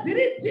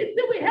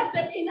 We have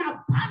them in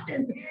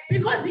abundance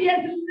because He has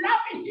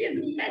lavished His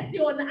mercy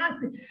on us.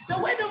 The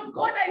word of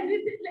God is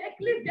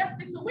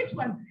Ecclesiastes. Which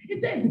one?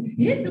 It says,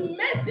 His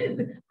mercies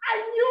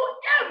are new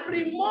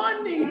every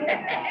morning.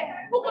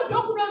 We got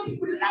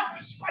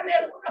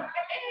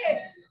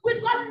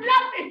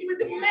lavished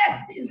with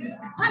mercies.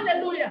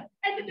 Hallelujah.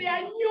 And they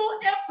are new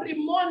every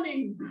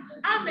morning.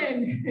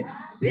 Amen.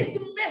 This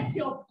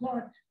mercy of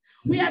God,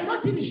 we are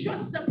not in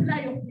short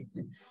supply of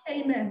it.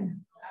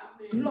 Amen.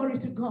 Glory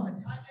to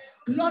God.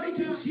 Glory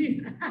to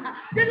Jesus.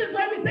 This is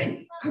why we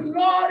say,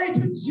 glory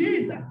to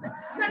Jesus.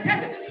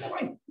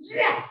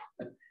 Yes.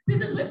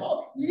 This is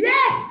before.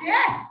 Yes,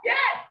 yes,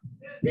 yes.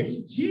 This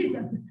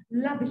Jesus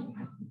lavished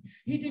us.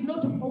 He did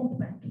not hold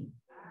back.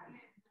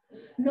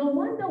 No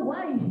wonder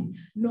why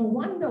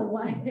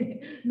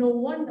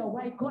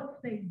God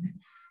said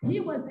He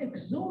was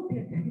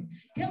exalted.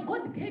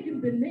 God gave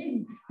Him the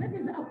name that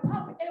is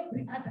above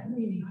every other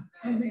name.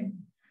 Amen.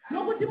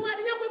 I'm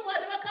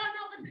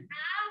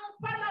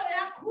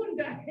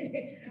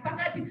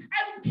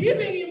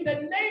giving Him the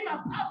name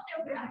above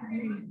every other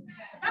name.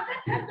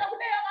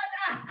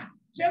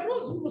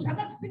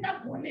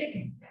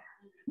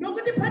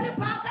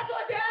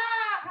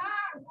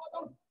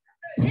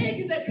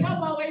 Take the cup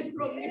away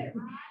from me.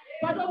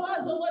 But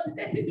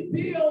let it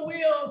be your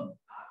will.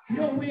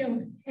 Your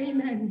will.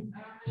 Amen.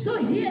 So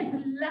He has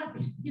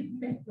lavished His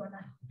mercy on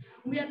us.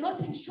 We are not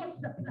in short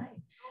supply.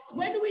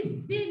 When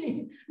we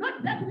sin,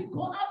 not that we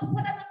go out,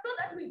 not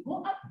that we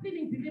go out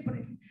sinning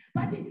deliberately,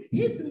 but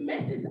His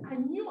mercies are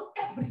new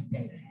every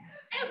day.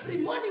 Every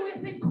morning we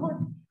say,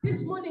 God, this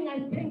morning I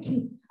thank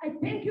you. I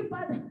thank you,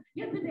 Father.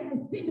 Yesterday I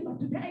sinned, but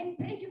today I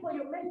thank you for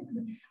your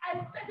mercy.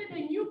 I started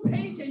a new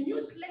page, a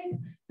new slate.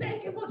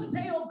 Thank you for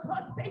today, oh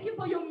God. Thank you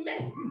for your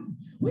mercy,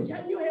 which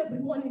I knew every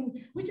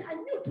morning, which I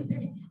knew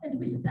today. And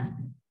we start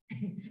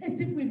as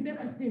if we've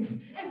never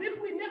sinned, as if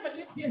we never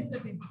lived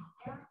yesterday.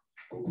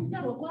 Amen.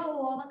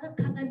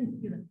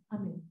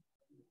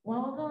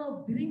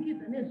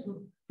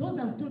 Those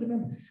are still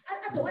remember.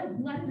 Otherwise,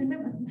 not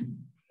remember.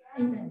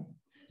 Amen.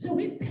 So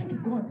we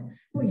thank God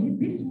for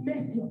this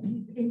mercy of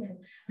His. Amen.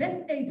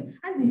 Verse 8.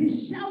 And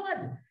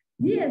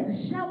He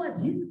has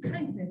showered His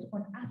kindness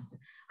on us,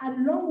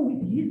 along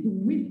with His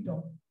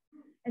wisdom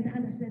and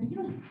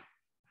understanding.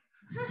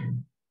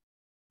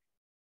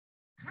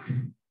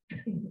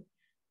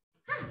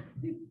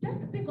 Just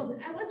think of it.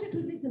 I want you to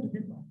listen to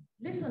this one.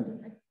 Listen to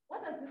it.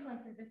 What does this one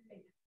say? Verse 8.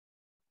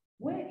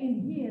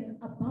 Wherein He has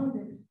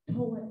abounded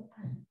toward us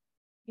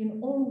in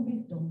all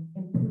wisdom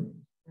and prudence.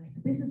 Right?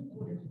 This is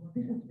good as well.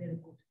 This is very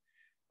good.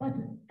 But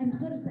I'm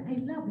sorry to say, I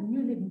love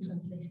New Living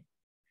Translation.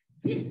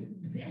 This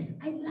verse,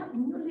 I love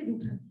New Living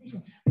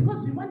Translation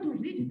because we want to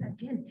read it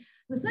again.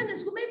 The Sunday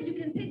school, maybe you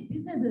can take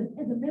this as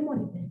a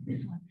memory verse.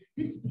 This one,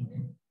 this bit.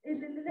 Let's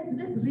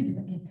read it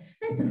again.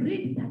 Let's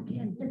read it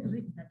again. Let's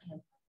read it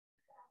again.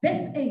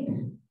 Verse 8.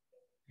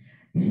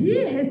 He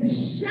has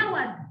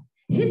showered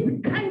His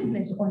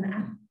kindness on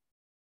us.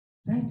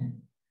 Right?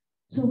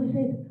 So we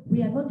said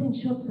we are not in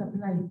short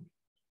supply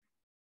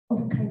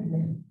of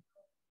kindness.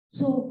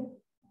 So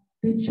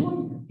the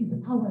choice is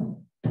ours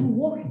to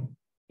walk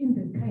in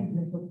the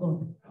kindness of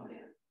God.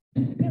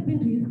 To step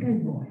into His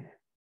kindness.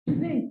 To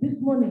say this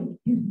morning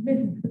His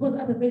mercy, because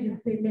other versions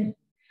say mercy.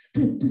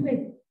 To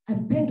say,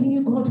 I'm thanking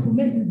you, God, for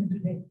mercy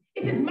today.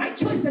 It is my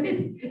choice, and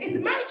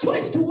it's my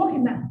choice to walk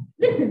in that.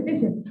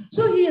 Listen.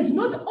 So He has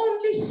not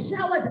only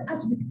showered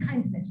us with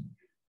kindness,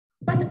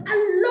 but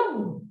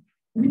along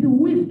with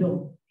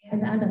wisdom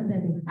and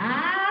understanding.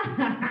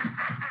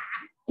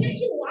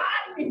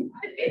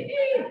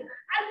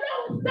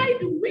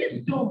 Alongside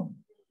wisdom.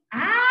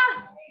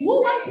 Who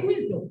wants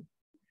wisdom?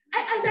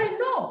 And I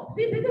know,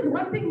 see, this is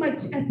one thing I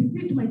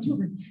say to my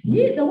children.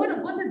 The word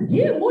of God says,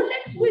 he who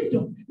lacks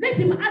wisdom, let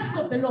him ask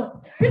of the Lord.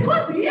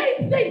 Because here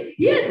it says,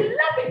 he has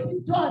lavished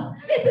His doors.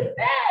 It is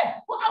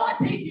there for our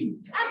taking.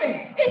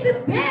 Amen. It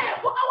is there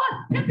for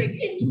our stepping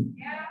into.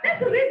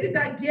 Let's read it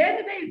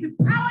again. There is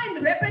power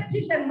in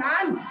repetition,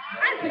 man.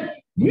 And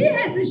He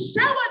has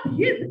showered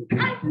His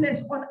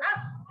kindness on us.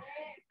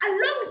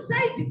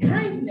 Alongside the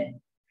kindness,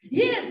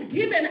 He has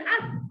given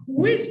us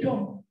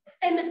wisdom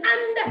and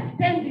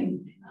understanding.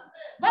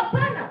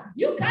 Bapana,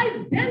 you guys,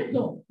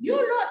 Denzo, you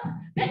lot,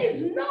 there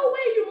is no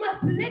way you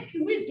must lack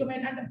wisdom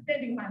and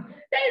understanding, man.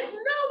 There is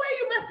no way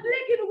you must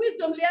lack in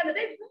wisdom, Leanna.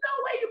 There is no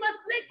way you must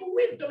lack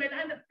wisdom and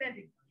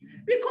understanding.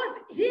 Because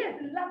He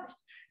has lavished.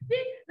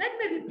 See, let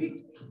me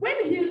repeat. When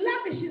He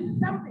lavishes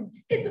something,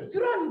 it's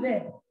thrown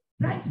there,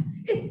 right?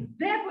 It's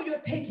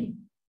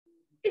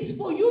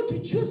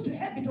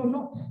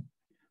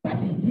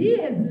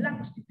has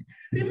launched it.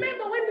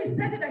 Remember when we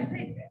started, I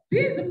said,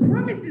 these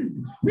promises,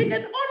 we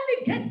can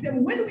only get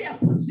them when we are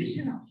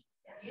positional.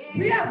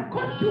 We have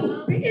got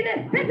to be in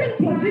a certain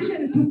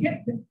position to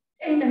get them.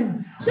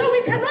 Amen. So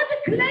we cannot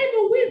claim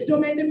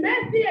wisdom and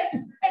mercy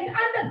and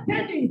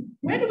understanding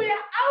when we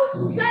are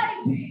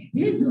outside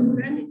his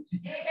remit.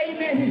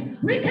 Amen.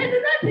 We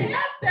cannot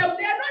have them.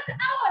 They are not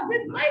ours.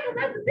 It's mine.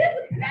 That's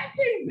these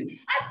blessings.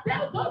 I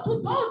tell those to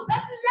those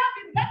that love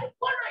him, that is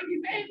following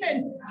him. Amen.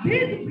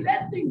 These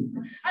blessings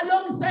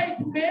alongside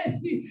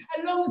mercy,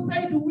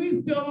 alongside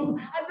wisdom,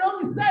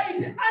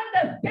 alongside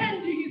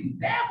understanding is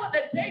there for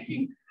the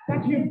taking.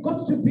 But you've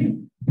got to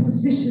be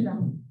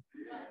positional.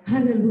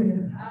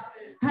 Hallelujah.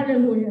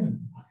 Hallelujah.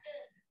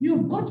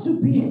 You've got to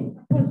be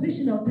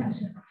positional,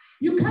 Tasha.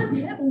 You can't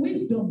have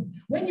wisdom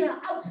when you're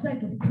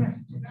outside of Christ.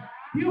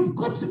 You've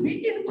got to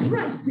be in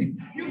Christ.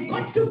 You've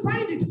got to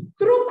find it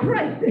through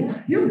Christ.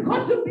 You've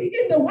got to be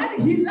in the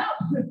one he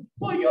loves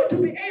for you to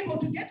be able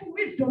to get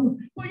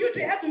wisdom, for you to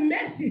have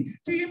mercy,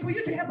 for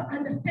you to have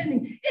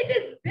understanding. It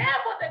is there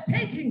for the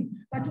taking,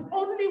 but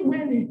only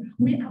when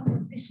we are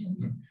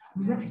positioned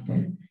right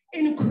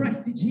in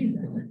Christ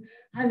Jesus.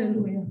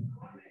 Hallelujah.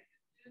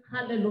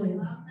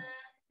 Hallelujah.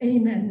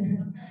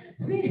 Amen.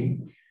 See,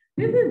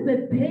 this is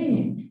the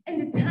day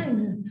and the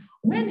time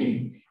when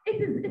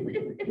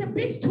it's a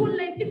bit too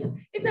late.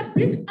 It's a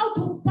bit out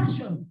of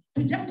fashion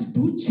to just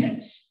do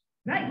church,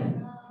 right?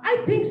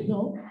 I think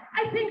so.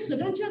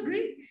 Don't you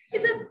agree?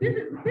 This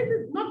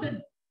is not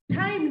the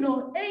time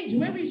nor age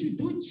where we should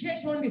do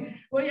church only.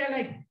 Where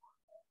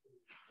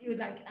you're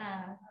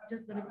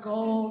just gonna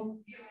go,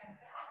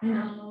 you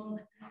know.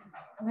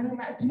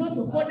 It's not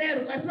the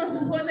phonero. Let's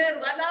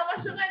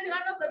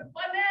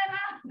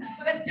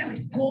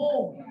just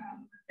go.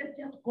 Let's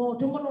just go.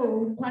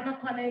 Tomorrow, but now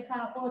this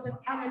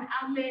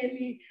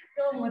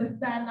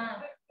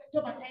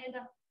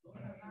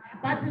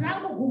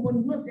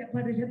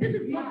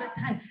is not the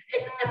time.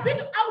 It's a bit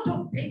out of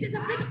date. It's a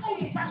bit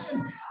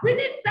old-fashioned. We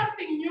need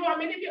something new. I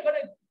mean, if you're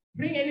going to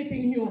bring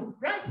anything new,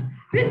 right?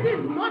 This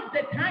is not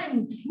the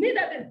time,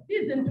 neither the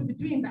season to be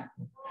doing that.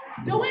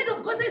 The word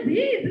of God says he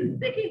is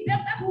seeking them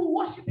that will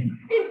worship him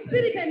in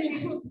spirit and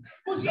in truth.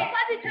 For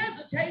somebody tries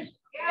to change.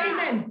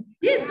 Amen.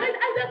 He's a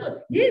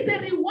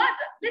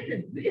rewarder.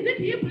 Listen, is it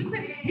him?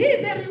 Listen, he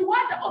is a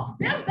rewarder of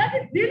them that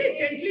is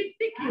diligently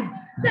seeking.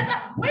 So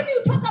when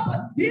you talk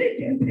about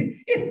diligence,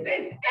 it's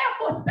this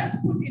effort that's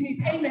put in it.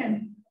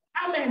 Amen.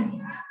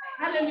 Amen.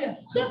 Hallelujah.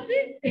 So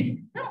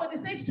see, somebody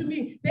says to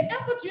me, the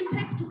effort you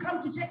take to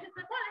come to church is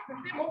the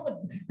same effort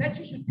that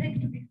you should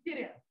take to be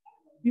serious.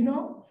 You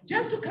know,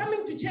 just to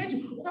coming to church,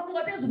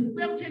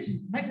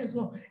 might as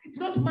well. It's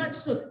not much,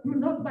 so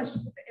not much to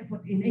put the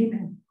effort in.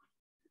 Amen.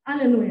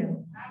 Hallelujah.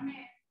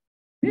 Amen.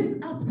 This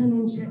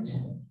afternoon, church,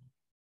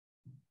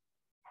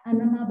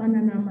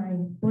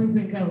 boys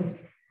and girls,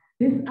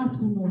 this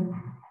afternoon,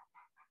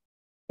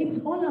 it's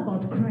all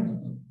about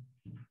Christ.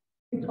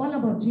 It's all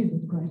about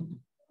Jesus Christ.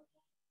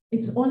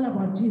 It's all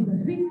about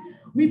Jesus. See,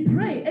 we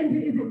pray, and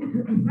it's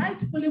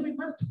rightfully we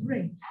must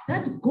pray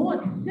that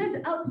God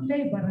send out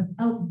laborers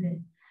out there.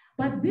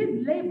 But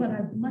these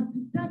laborers must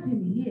start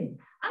in here.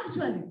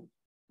 Actually,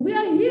 we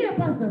are here,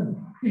 pastors.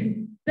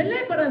 The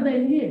laborers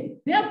are here.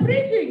 They are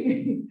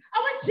preaching.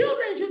 Our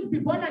children should be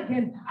born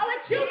again.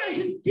 Our children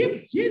should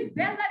give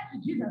their life to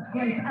Jesus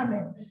Christ.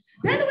 Amen.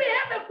 Then we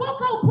have a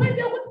focal point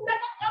that would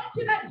never come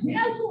to the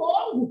jail to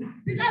hold.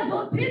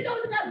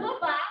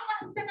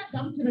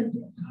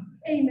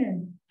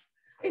 Amen.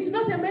 It's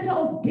not a matter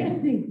of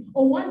guessing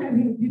or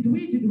wondering, did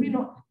we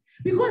not?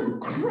 Because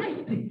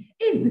Christ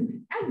is,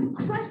 as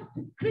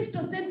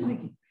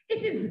Christocentric,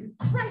 it is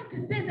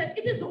Christ-centered.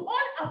 It is all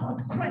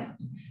about Christ.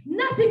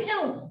 Nothing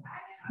else.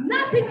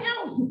 Nothing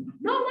else.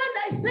 No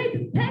wonder I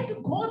say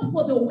thank God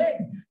for the word,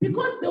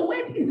 because the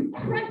word is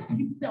Christ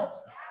himself.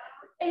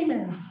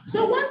 Amen.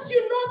 So once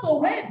you know the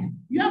word,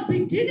 you are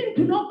beginning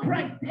to know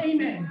Christ.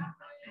 Amen.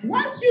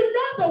 Once you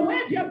know the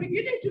word, you are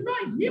beginning to know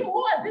him who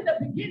was in the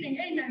beginning.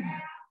 Amen.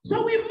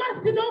 So we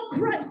must know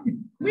Christ.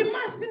 We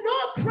must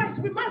know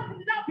Christ. We must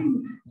love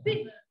him.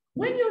 See,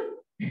 when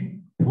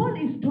Paul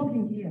is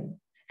talking here,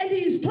 and he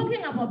is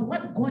talking about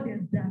what God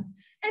has done.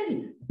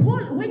 And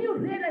Paul, when you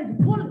realize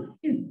Paul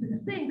is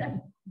saying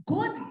that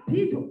God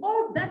did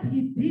all that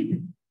he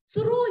did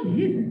through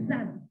his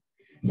son.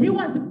 He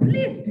was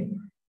pleased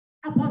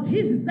about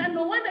his son.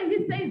 No wonder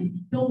he says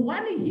the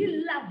one he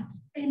loved.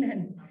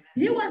 Amen.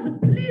 He was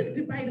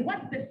pleased by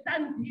what the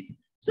son did.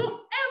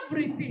 So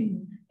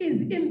everything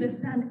is in the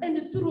son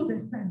and through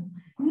the son.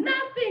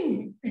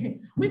 Nothing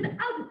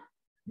without,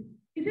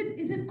 is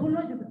it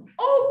Colossians?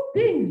 All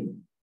things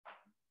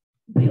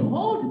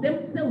behold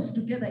themselves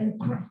together in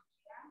Christ.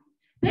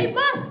 They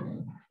must.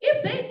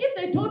 If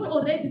they don't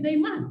already, they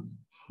must.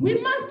 We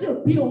must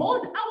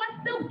behold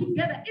ourselves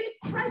together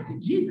in Christ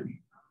Jesus.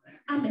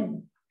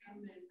 Amen.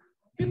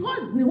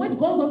 Because the word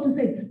goes on to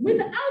say,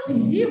 without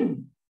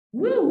him,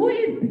 who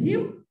is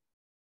him?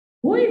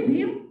 Who is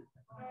him?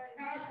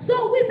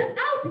 So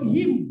without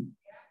him,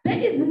 there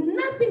is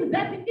nothing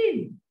that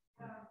is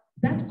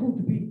that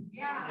could be.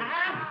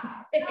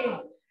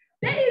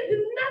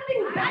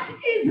 that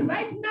is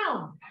right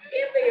now.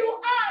 If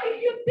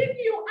you think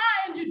you are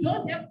and you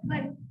don't have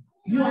Christ,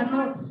 you are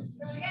not.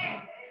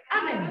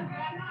 Amen.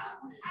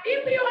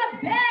 If you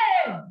are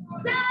there,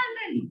 son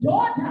and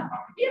daughter,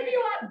 if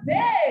you are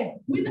there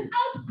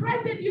without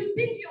Christ and you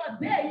think you are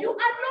there, you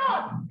are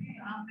not.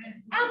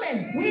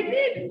 Amen. We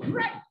need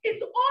Christ.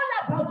 It's all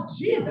about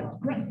Jesus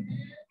Christ.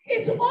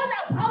 It's all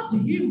about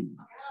Him.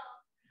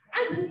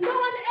 And no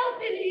one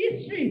else in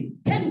history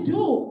can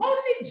do.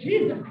 Only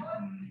Jesus.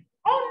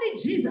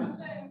 Only Jesus.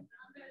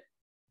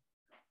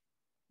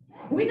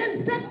 We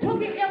can start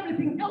talking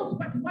everything else,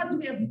 but once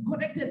we have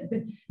connected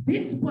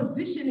this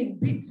positioning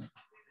bit,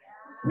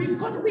 we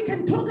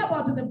can talk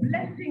about the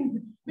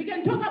blessings. We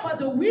can talk about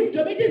the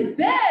wisdom. It is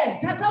there.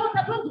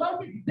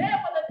 It's there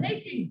for the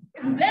taking.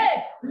 It's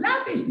there.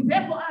 Love is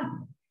there for us.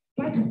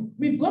 But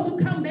we've got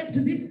to come back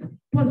to this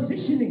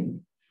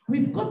positioning.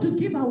 We've got to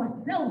give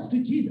ourselves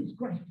to Jesus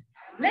Christ.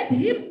 Let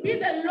Him be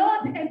the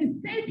Lord and the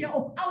Savior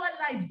of our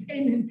lives.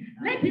 Amen.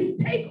 Let Him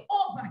take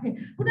over.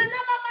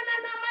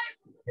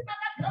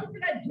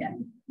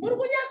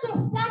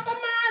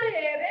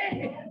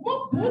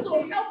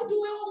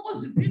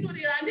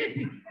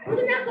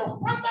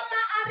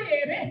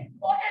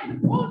 Or as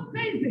Paul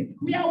says,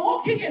 we are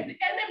walking as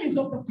enemies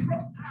of the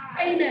cross.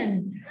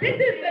 Amen. This is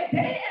the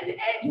day and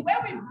age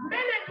where we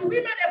men and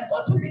women have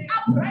got to be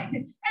upright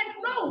and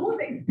know who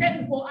they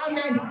stand for.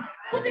 Amen.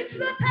 But it's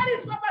not that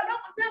it's not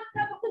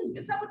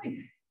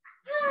somebody.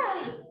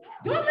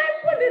 Don't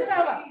put this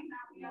out.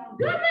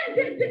 Don't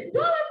put this.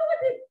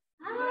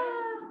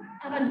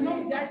 I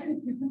know that is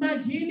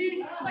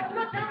imagining, but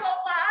not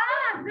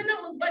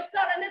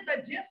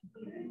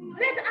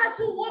let us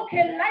walk a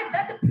life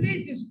that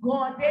pleases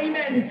God.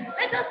 Amen.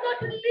 Let us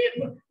not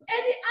live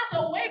any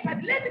other way, but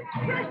let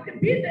Christ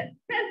be the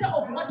center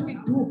of what we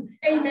do.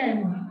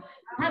 Amen.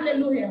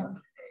 Hallelujah.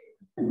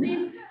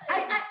 See,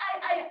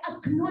 I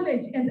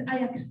acknowledge and I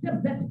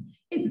accept that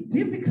it's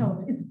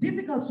difficult. It's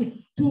difficult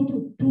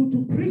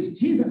to preach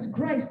Jesus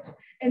Christ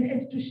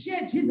and to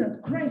share Jesus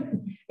Christ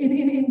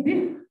in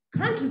this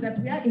country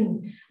that we are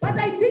in. But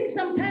I think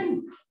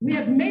sometimes we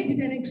have made it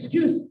an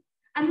excuse.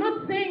 I'm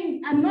not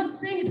saying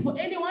it for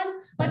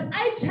anyone, but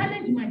I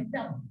challenge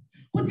myself.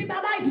 Because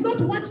Baba, I do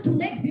not want to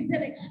make this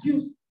an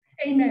excuse.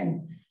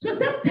 Amen. So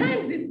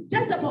sometimes it's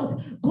just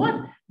about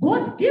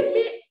God, give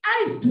me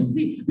eyes to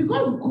see,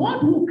 because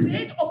God will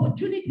create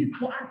opportunities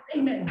for us.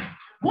 Amen.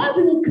 God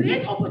will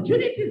create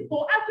opportunities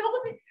for us.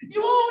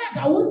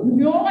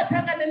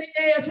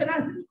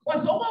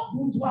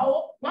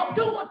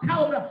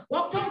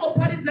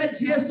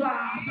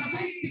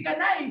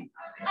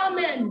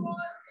 Amen.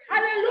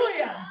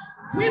 Hallelujah.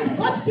 We've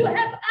got to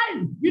have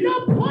eyes. You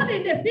know, Paul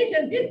in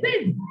Ephesians, he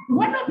says,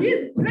 one of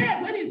his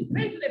prayers when he's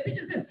praying to the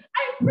Ephesians says,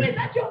 I pray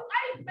that your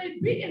eyes may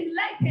be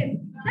enlightened,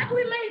 that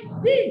we may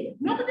see.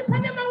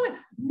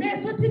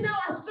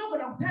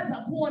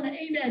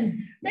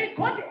 Amen. May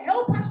God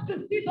help us to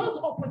see those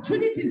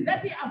opportunities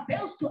that He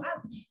avails to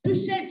us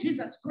to share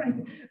Jesus Christ,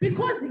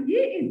 because He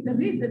is the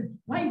reason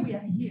why we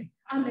are here.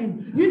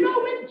 Amen. You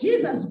know, when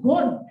Jesus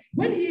goes,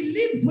 when He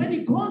lives, when He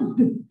goes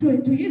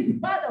to His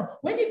Father,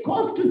 when He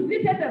goes to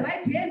sit at the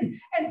right hand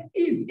and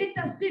is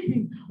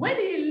interceding, when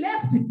He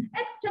left,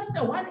 Acts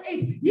chapter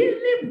 1:8, He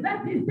lives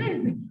as He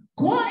says,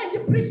 go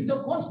and preach the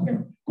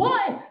gospel. Go,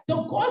 the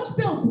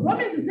gospel,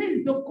 Romans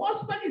says the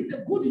gospel is the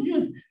good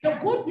news. The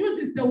good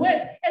news is the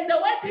word. And the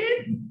word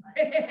is,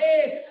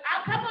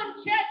 come on,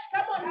 church,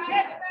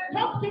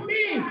 talk to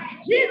me.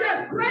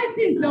 Jesus Christ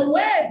is the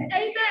word.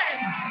 Amen.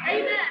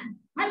 Amen.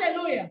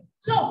 Hallelujah.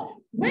 So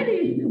when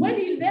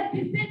he left,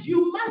 he said,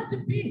 you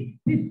must be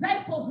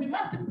disciples. We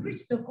must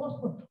preach the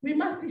gospel. We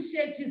must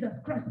share Jesus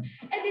Christ.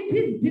 And it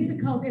is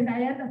difficult, and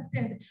I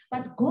understand.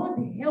 But God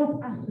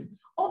help us.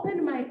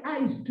 Open my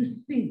eyes to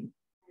see.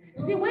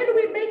 See, when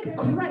we make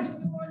Christ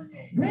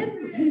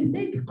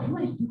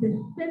the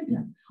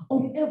center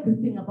of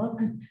everything about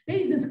us, there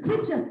is a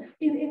scripture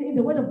in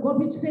the Word of God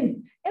which says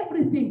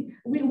everything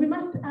we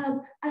must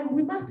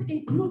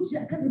include.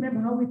 I can't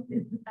remember how it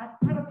is. I'm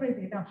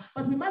paraphrasing now,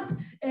 but we must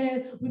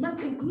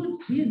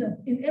include Jesus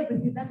in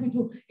everything that we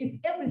do. It's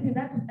everything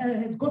that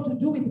has got to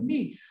do with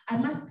me. I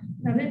must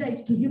surrender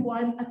it to Him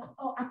while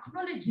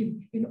acknowledge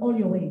Him in all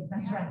your ways.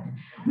 That's right.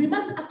 We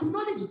must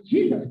acknowledge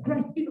Jesus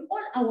Christ in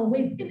all our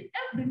ways, in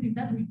everything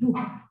that we do.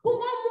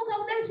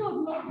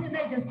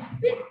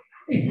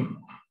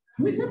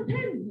 We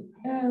sometimes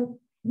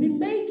we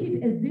make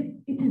it as if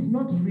it is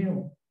not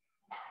real.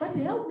 But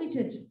help me,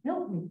 church.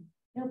 Help me.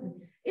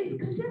 Is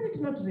Christianity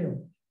not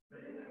real?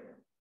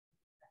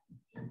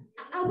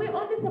 Are we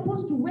only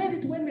supposed to wear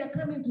it when we are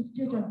coming to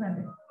church on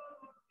Sunday?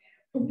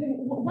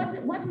 What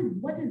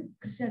is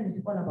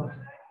Christianity all about?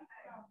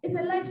 It's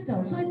a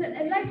lifestyle. So a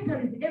lifestyle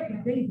is every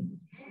day.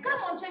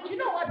 Come on, church. You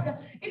know what?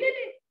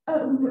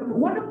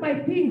 One of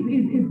my things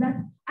is that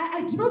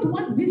I do not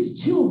want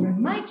these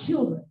children, my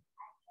children,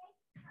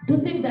 to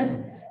think that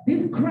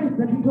this Christ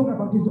that we talk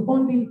about is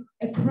only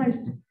a Christ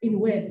in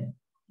words.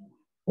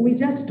 We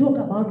just talk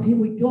about Him,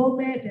 we go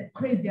mad and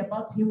crazy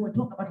about Him, we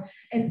talk about,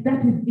 and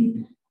that is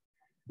it.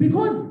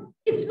 Because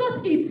It's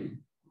not it.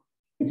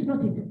 It's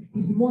not it.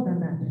 He's more than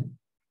that.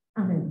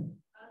 Amen.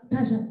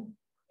 Tasha,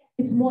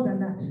 it's more than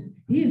that.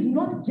 He is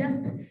not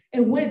just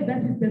a word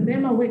that is the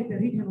Rhema word, the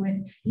written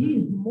word. He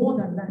is more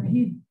than that. He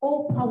is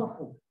all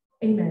powerful.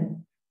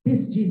 Amen. This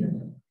Jesus.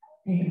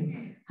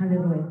 Amen.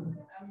 Hallelujah.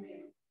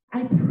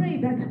 I pray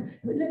that,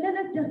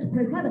 let's just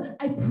pray. Father,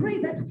 I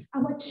pray that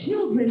our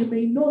children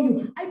may know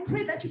you. I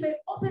pray that you may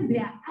open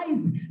their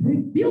eyes,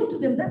 reveal to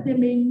them that they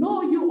may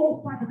know you,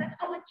 oh Father, that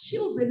our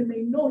children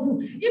may know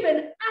you,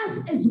 even us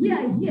as we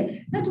are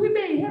here, that we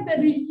may have a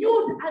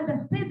renewed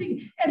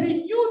understanding, a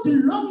renewed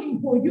longing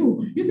for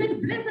you. You said,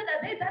 blessed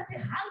are they that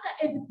hunger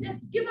and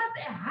thirst. Give us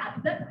a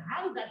heart that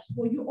hungers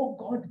for you, oh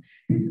God,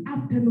 this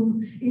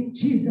afternoon, in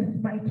Jesus'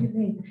 mighty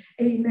name.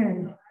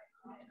 Amen.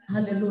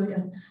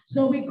 Hallelujah.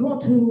 So we go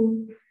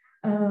to,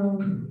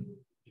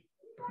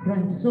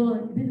 right,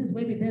 so this is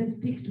where we then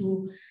stick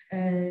to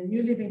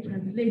New Living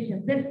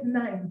Translation. Verse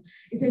 9,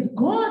 it says,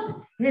 God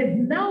has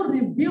now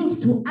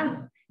revealed to us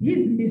his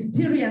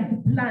mysterious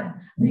plan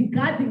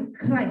regarding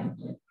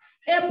Christ.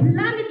 A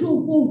plan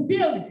to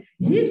fulfill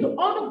his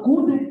own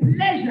good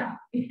pleasure.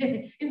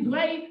 It's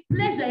why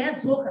pleasure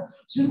has Christ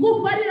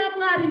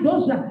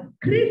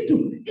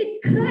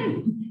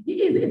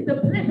is the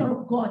pleasure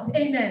of God.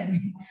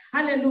 Amen.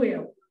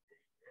 Hallelujah.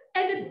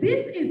 And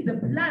this is the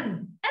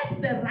plan.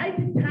 At the right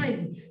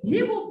time,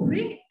 he will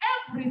bring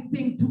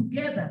everything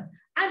together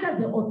under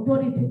the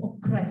authority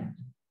of Christ.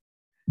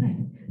 Right.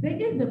 There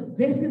is a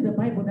verse in the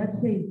Bible that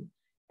says,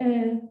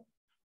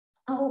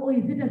 or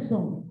is it a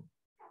song?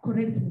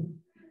 Correct me.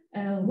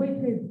 Where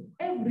it says,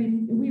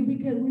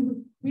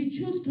 we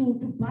choose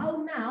to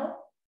bow now,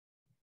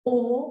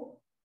 or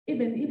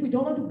even if we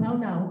don't want to bow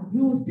now,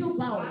 we will still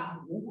bow. At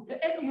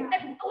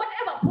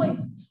whatever point,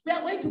 we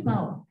are going to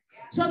bow.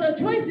 So the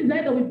choice is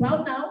either we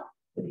bow now,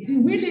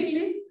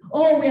 willingly,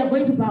 or we are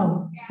going to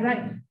bow.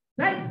 Right?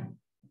 Right?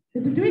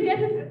 Do we get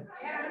it?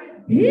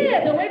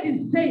 Here, the word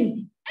is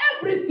saying,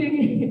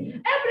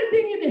 everything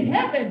in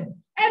heaven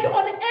and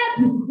on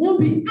earth will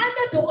be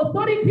under the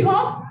authority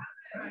of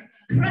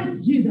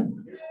Christ Jesus.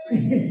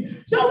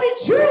 So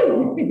we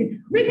choose.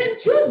 We can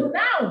choose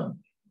now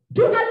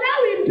to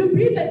allow him to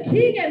be the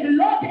King and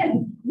Lord.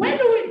 And when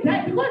we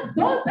die, because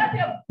those that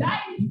have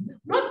died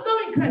not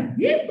knowing Christ,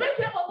 he is going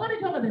to have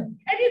authority over them.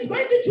 And he's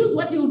going to choose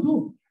what he'll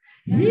do.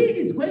 He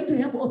is going to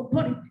have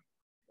authority.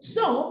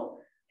 So,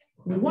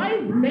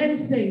 wise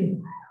men say,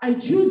 I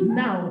choose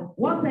now,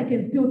 once I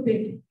can still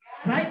think,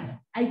 right?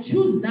 I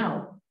choose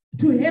now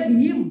to have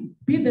him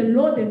be the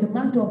Lord and the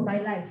master of my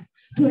life.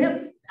 To have,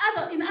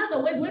 in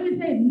other words, when we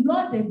say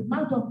Lord and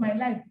master of my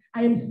life,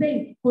 I am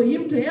saying for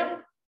him to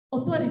have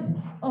authority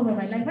over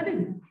my life. What is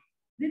it?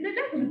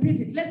 Let's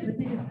repeat it. Let's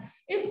repeat it.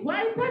 It's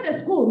why inside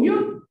the school,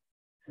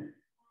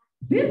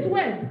 this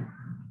word,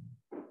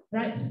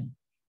 right?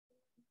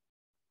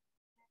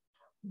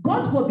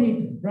 God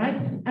forbid, right?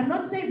 I'm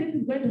not saying this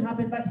is going to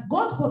happen, but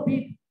God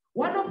forbid,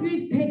 one of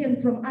you is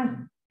taken from us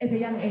at a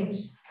young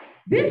age.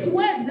 This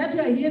word that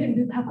you are hearing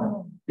this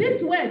afternoon,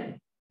 this word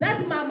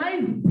that Mama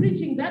is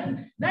preaching, that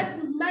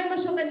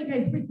Mama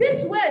Shoganika is preaching,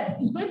 this word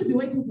is going to be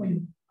waiting for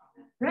you,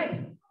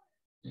 right?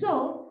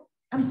 So,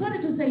 I'm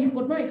sorry to say you've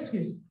got no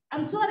excuse.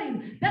 I'm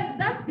sorry,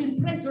 that's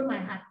been pressed on my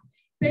heart.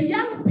 The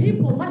young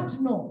people must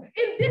know,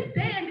 in this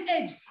day and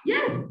age,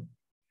 yes,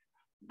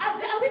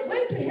 are we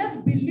going to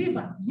have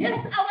believers? Yes,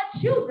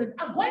 our children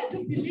are going to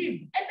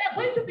believe, and they're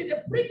going to be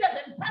the preachers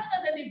and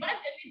pastors and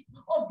evangelists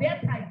of their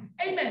time.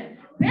 Amen.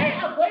 They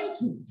are going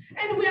to,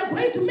 and we are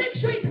going to make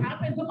sure it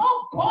happens.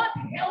 Oh, God,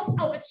 help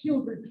our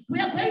children. We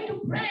are going to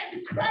pray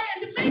and cry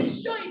and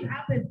make sure it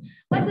happens.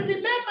 But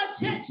remember,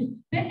 church,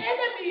 the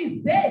enemy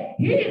is there.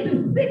 He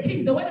is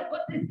seeking, the word of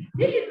God says,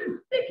 he is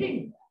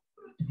seeking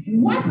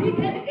what he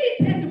can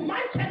eat and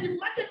munch and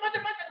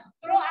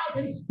throw out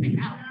and spit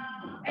out.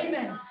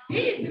 Amen. He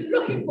is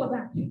looking for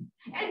that.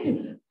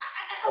 And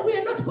we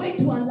are not going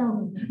to allow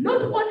him.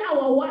 Not on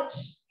our watch.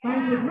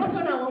 Not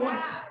on our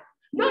watch.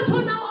 Not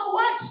on our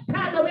watch,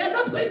 Father. We are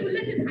not going to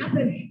let it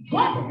happen.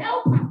 God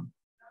help us.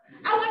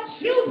 Our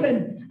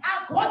children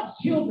are God's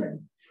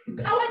children.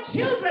 Our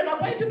children are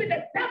going to be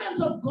the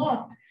servants of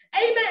God.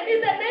 Amen.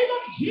 In the name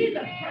of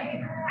Jesus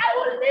Christ. I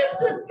will live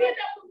to see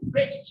them to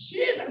preach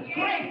Jesus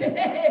Christ.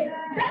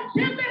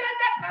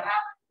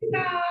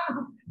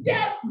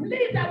 Yes,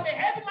 please, I may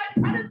have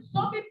my parents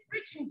saw me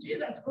preaching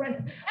Jesus Christ.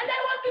 And I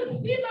want to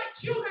see my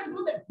children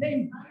do the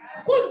same.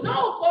 Because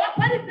our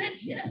parents said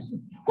yes.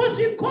 Because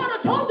we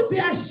don't be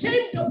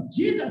ashamed of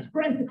Jesus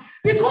Christ.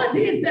 Because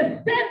he is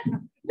the center.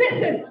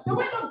 Listen, the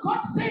word of God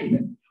says,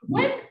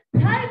 when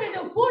time and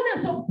the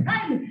fullness of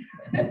time,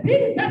 the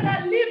things that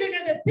are living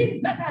and the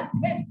things that are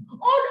dead,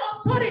 all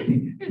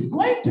authority is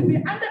going to be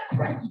under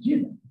Christ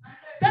Jesus.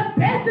 The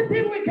best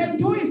thing we can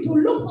do is to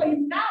look for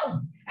him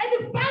now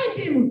and find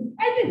him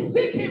and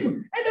seek him.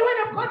 And the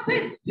word of God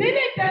says,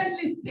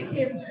 diligently seek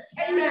him.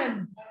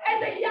 Amen.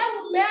 And the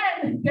young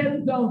man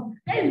says so.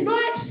 There is no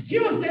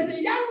excuse. As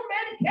a young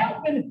man,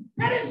 Kelvin,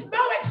 there is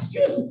no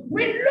excuse.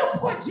 We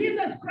look for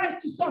Jesus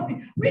Christ to suffer.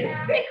 We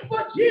seek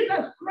for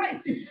Jesus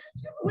Christ.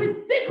 We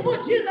seek for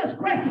Jesus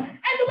Christ,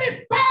 and we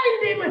find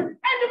him,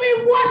 and we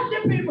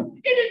worship him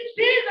in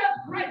Jesus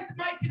Christ's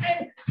mighty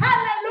name.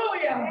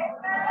 Hallelujah.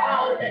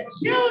 All the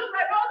children,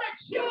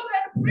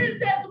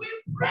 princess, we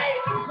pray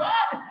to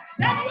God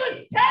that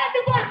you stand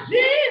for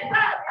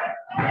Jesus.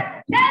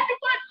 Stand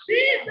for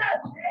Jesus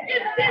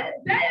in this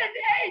day and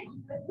age.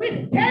 We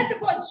stand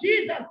for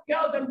Jesus,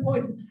 girls and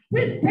boys.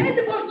 We stand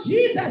for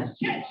Jesus,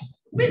 church.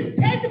 We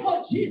stand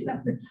for Jesus.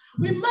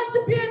 We must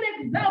be an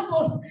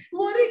example.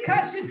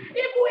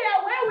 If we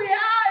are where we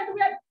are and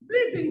we are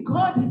living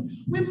God,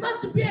 we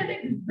must be an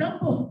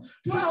example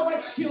to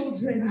our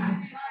children.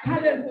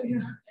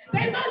 Hallelujah.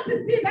 They must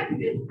see that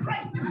this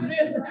Christ is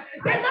real.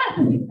 They must.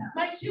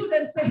 My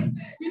children say,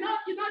 you know,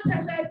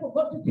 Tasha, I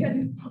forgot to tell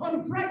you.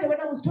 On Friday when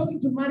I was talking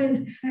to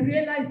Marion, I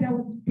realized I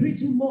was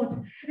preaching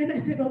mode. And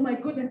I said, oh my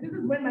goodness, this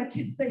is when my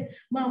kids say,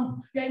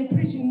 Mom, you're in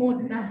preaching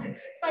mode now.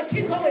 My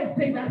kids always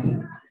say that.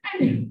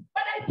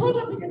 But I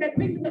thought of it and I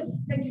quickly said,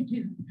 thank you,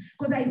 Jesus.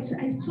 Because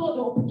I saw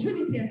the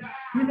opportunity and,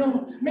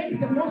 make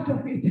the most of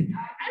it.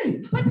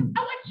 But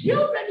our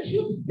children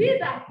should see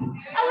that.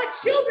 Our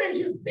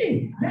children should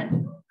see that.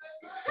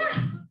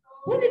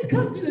 When it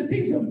comes to the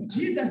things of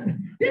Jesus,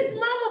 this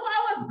mom of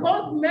ours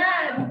goes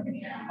mad.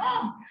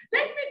 Oh,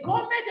 let me go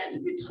mad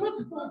and be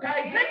truthful,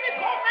 guys. Let me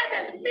go mad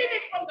and mean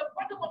it from the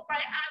bottom of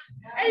my heart.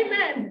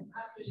 Amen.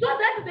 So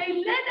that they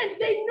learn and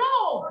they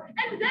know,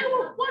 and they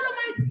will follow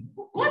my.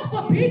 God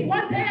forbid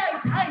one day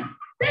I die.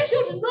 They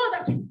should know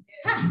that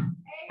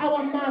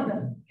our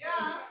mother.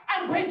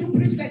 I'm going to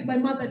preach like my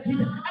mother did.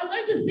 I'm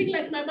going to sing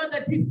like my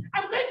mother did.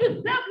 I'm going to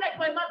serve like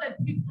my mother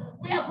did.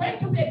 We are going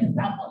to be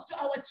examples to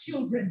our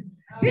children.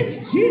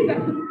 This Jesus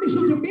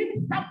should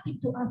mean something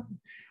to us.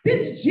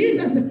 This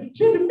Jesus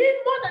should mean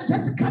more than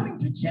just coming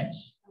to church.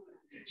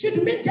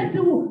 Should mean just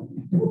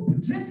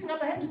dressing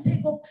up. I had to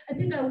take off. I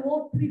think I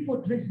wore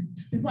 3-4 dresses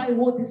before I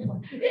wore this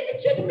one.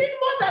 It should mean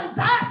more than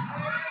that.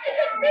 It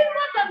should mean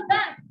more than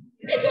that.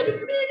 It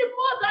should mean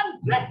more than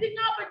dressing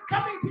up and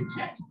coming to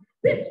church.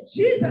 This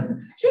Jesus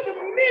should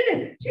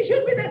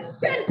be the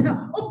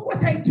center of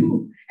what I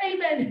do.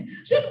 Amen.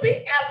 Should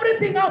be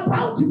everything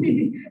about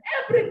me.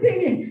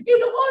 Everything.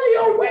 In all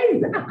your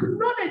ways,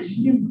 acknowledge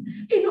him.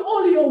 In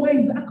all your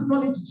ways,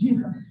 acknowledge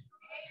Jesus.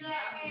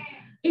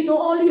 In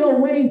all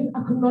your ways,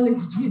 acknowledge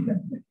Jesus.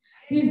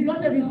 He's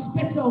not a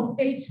respecter of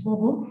age,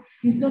 Bobo.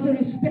 He's not a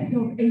respecter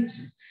of age.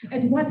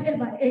 At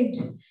whatever age,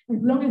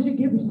 as long as you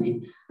give.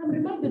 See, I'm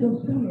reminded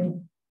of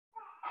Samuel.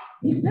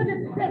 He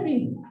started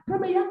serving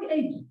from a young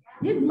age.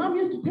 His mom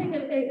used to take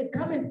a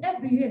garment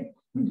every year.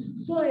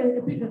 He saw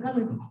a bigger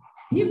garment.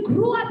 He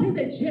grew up in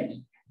the church.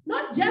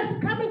 Not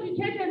just coming to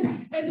church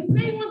and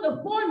playing on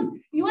the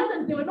phone.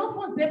 There were no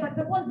phones there, but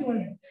suppose he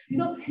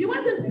was, he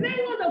wasn't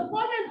playing on the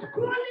phone and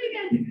scrolling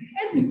and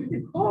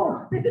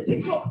there's a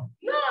TikTok.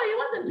 No, he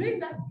wasn't doing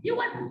that. He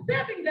was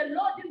serving the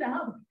Lord in the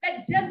house,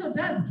 like Denzel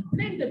does,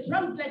 playing the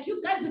drums like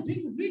you guys are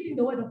doing, reading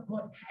the word of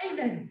God.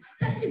 Amen.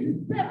 That is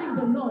serving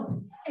the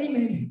Lord.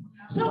 Amen.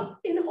 So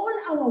in all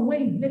our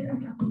ways, let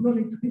us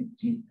acknowledge this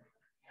Jesus.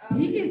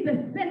 He is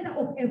the center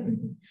of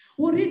everything.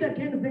 We'll read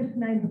again verse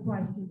 9 before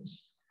I finish.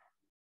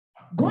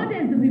 God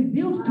has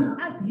revealed to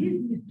us his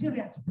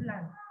mysterious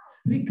plan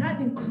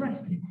regarding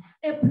Christ,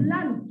 a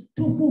plan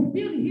to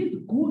fulfill his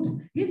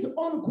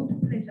own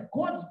good pleasure,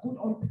 God's good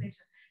own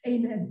pleasure.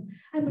 Amen.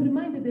 I'm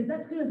reminded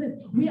that scripture says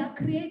we are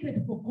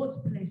created for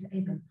God's pleasure.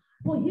 Amen.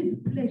 For his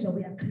pleasure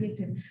we are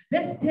created.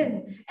 Verse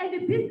 10,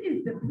 and this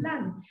is the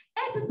plan.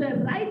 At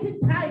the right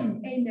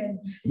time, amen,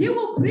 he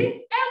will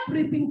bring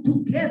everything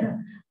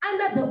together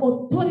under the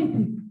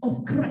authority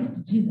of Christ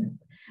Jesus.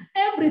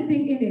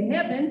 Everything in the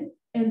heaven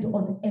and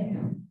on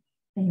earth.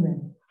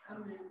 Amen.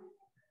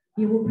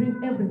 He will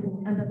bring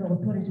everything under the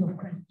authority of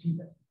Christ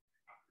Jesus.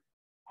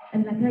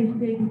 And like I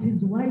said, it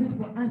is wise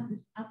for us this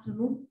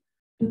afternoon,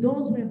 to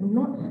those who have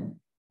not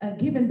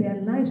given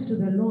their lives to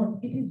the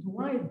Lord, it is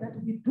wise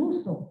that we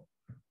do so.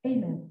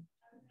 Amen.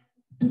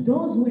 To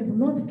those who have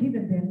not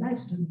given their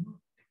lives to the Lord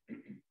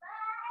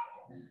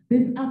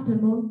this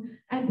afternoon,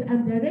 and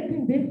I'm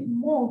directing this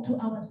more to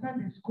our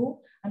Sunday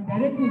school, I'm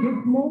directing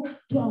this more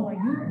to our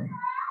youth.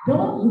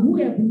 Those who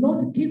have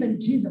not given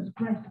Jesus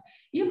Christ.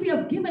 If you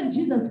have given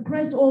Jesus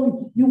Christ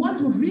or you want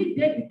to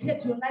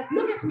rededicate your life,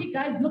 look at me,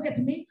 guys, look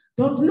at me.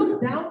 Don't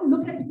look down,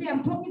 look at me,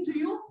 I'm talking to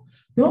you.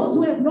 Those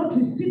who have not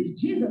received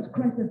Jesus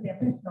Christ as their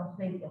personal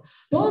Savior.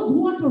 Those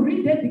who want to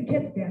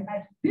rededicate their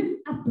lives this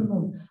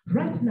afternoon,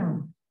 right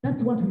now,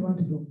 that's what we want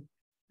to do.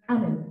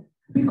 Amen.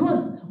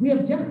 Because we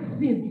have just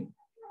sinned.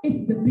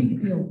 It's the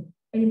big deal.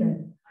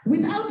 Amen.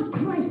 Without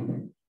Christ,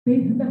 there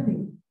is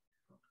nothing.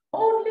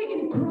 Only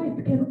in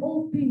Christ can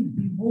all things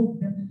behold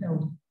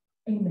themselves.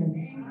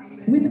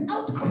 Amen.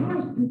 Without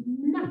Christ,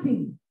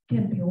 nothing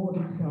can behold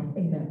itself.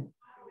 Amen.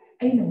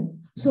 Amen.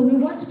 So we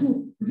want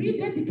to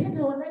rededicate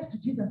our lives to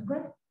Jesus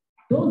Christ.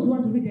 Those who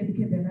want to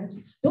rededicate their lives,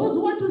 those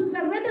who want to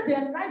surrender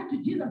their lives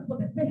to Jesus for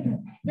the first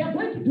time, we are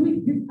going to do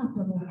it this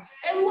afternoon.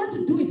 And we want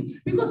to do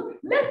it because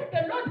let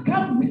the Lord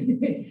come with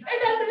me and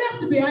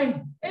I'm left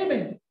behind.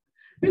 Amen.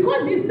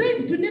 Because he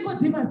said to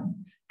Nicodemus,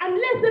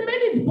 unless the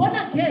man is born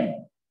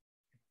again,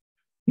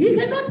 he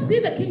cannot see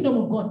the kingdom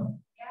of God.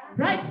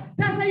 Right?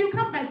 That's why you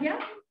come back, yeah?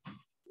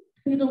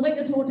 You don't wait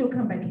until you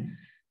come back.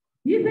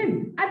 He says,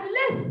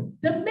 unless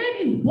the man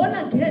is born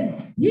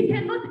again, he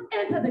cannot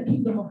enter the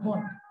kingdom of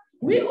God.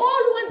 We all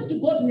want to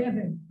go to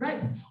heaven,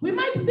 right? We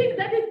might think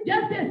that it's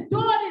just a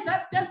story,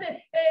 that's just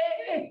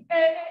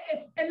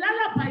a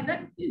lullaby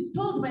that is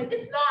told by.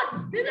 It's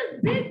not. This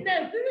is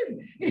business.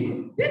 This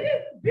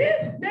is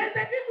business.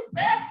 I need to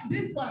back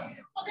this one.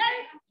 Okay?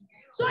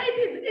 So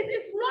it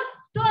is not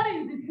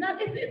stories. It's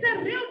not. It's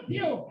a real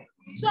deal.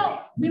 So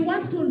we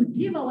want to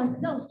give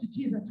ourselves to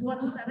Jesus. We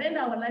want to surrender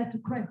our life to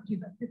Christ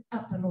Jesus this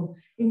afternoon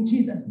in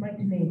Jesus'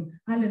 mighty name.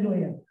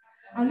 Hallelujah.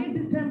 I'll leave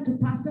this time to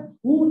Pastor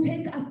who will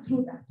take us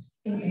through that.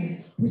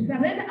 Amen. We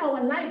surrender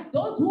our life.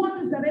 Those who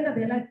want to surrender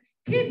their life.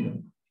 Kids,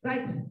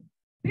 right?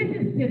 This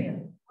is serious.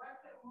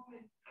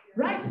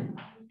 Right?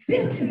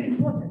 This is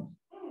important.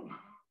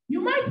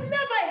 You might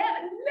never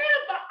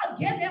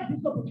again have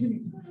this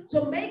opportunity.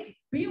 So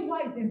be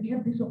wise and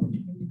have this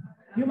opportunity.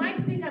 You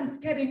might think I'm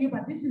scaring you,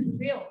 but this is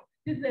real.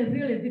 This is as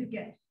real as it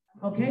gets.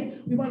 Okay?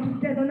 We want to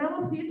stand on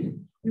our feet.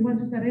 We want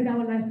to surrender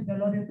our lives to the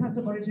Lord. And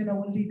Pastor Borigina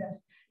will lead us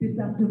this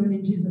afternoon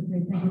in Jesus'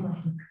 name. Thank you,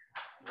 Pastor.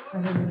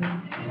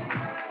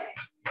 Hallelujah.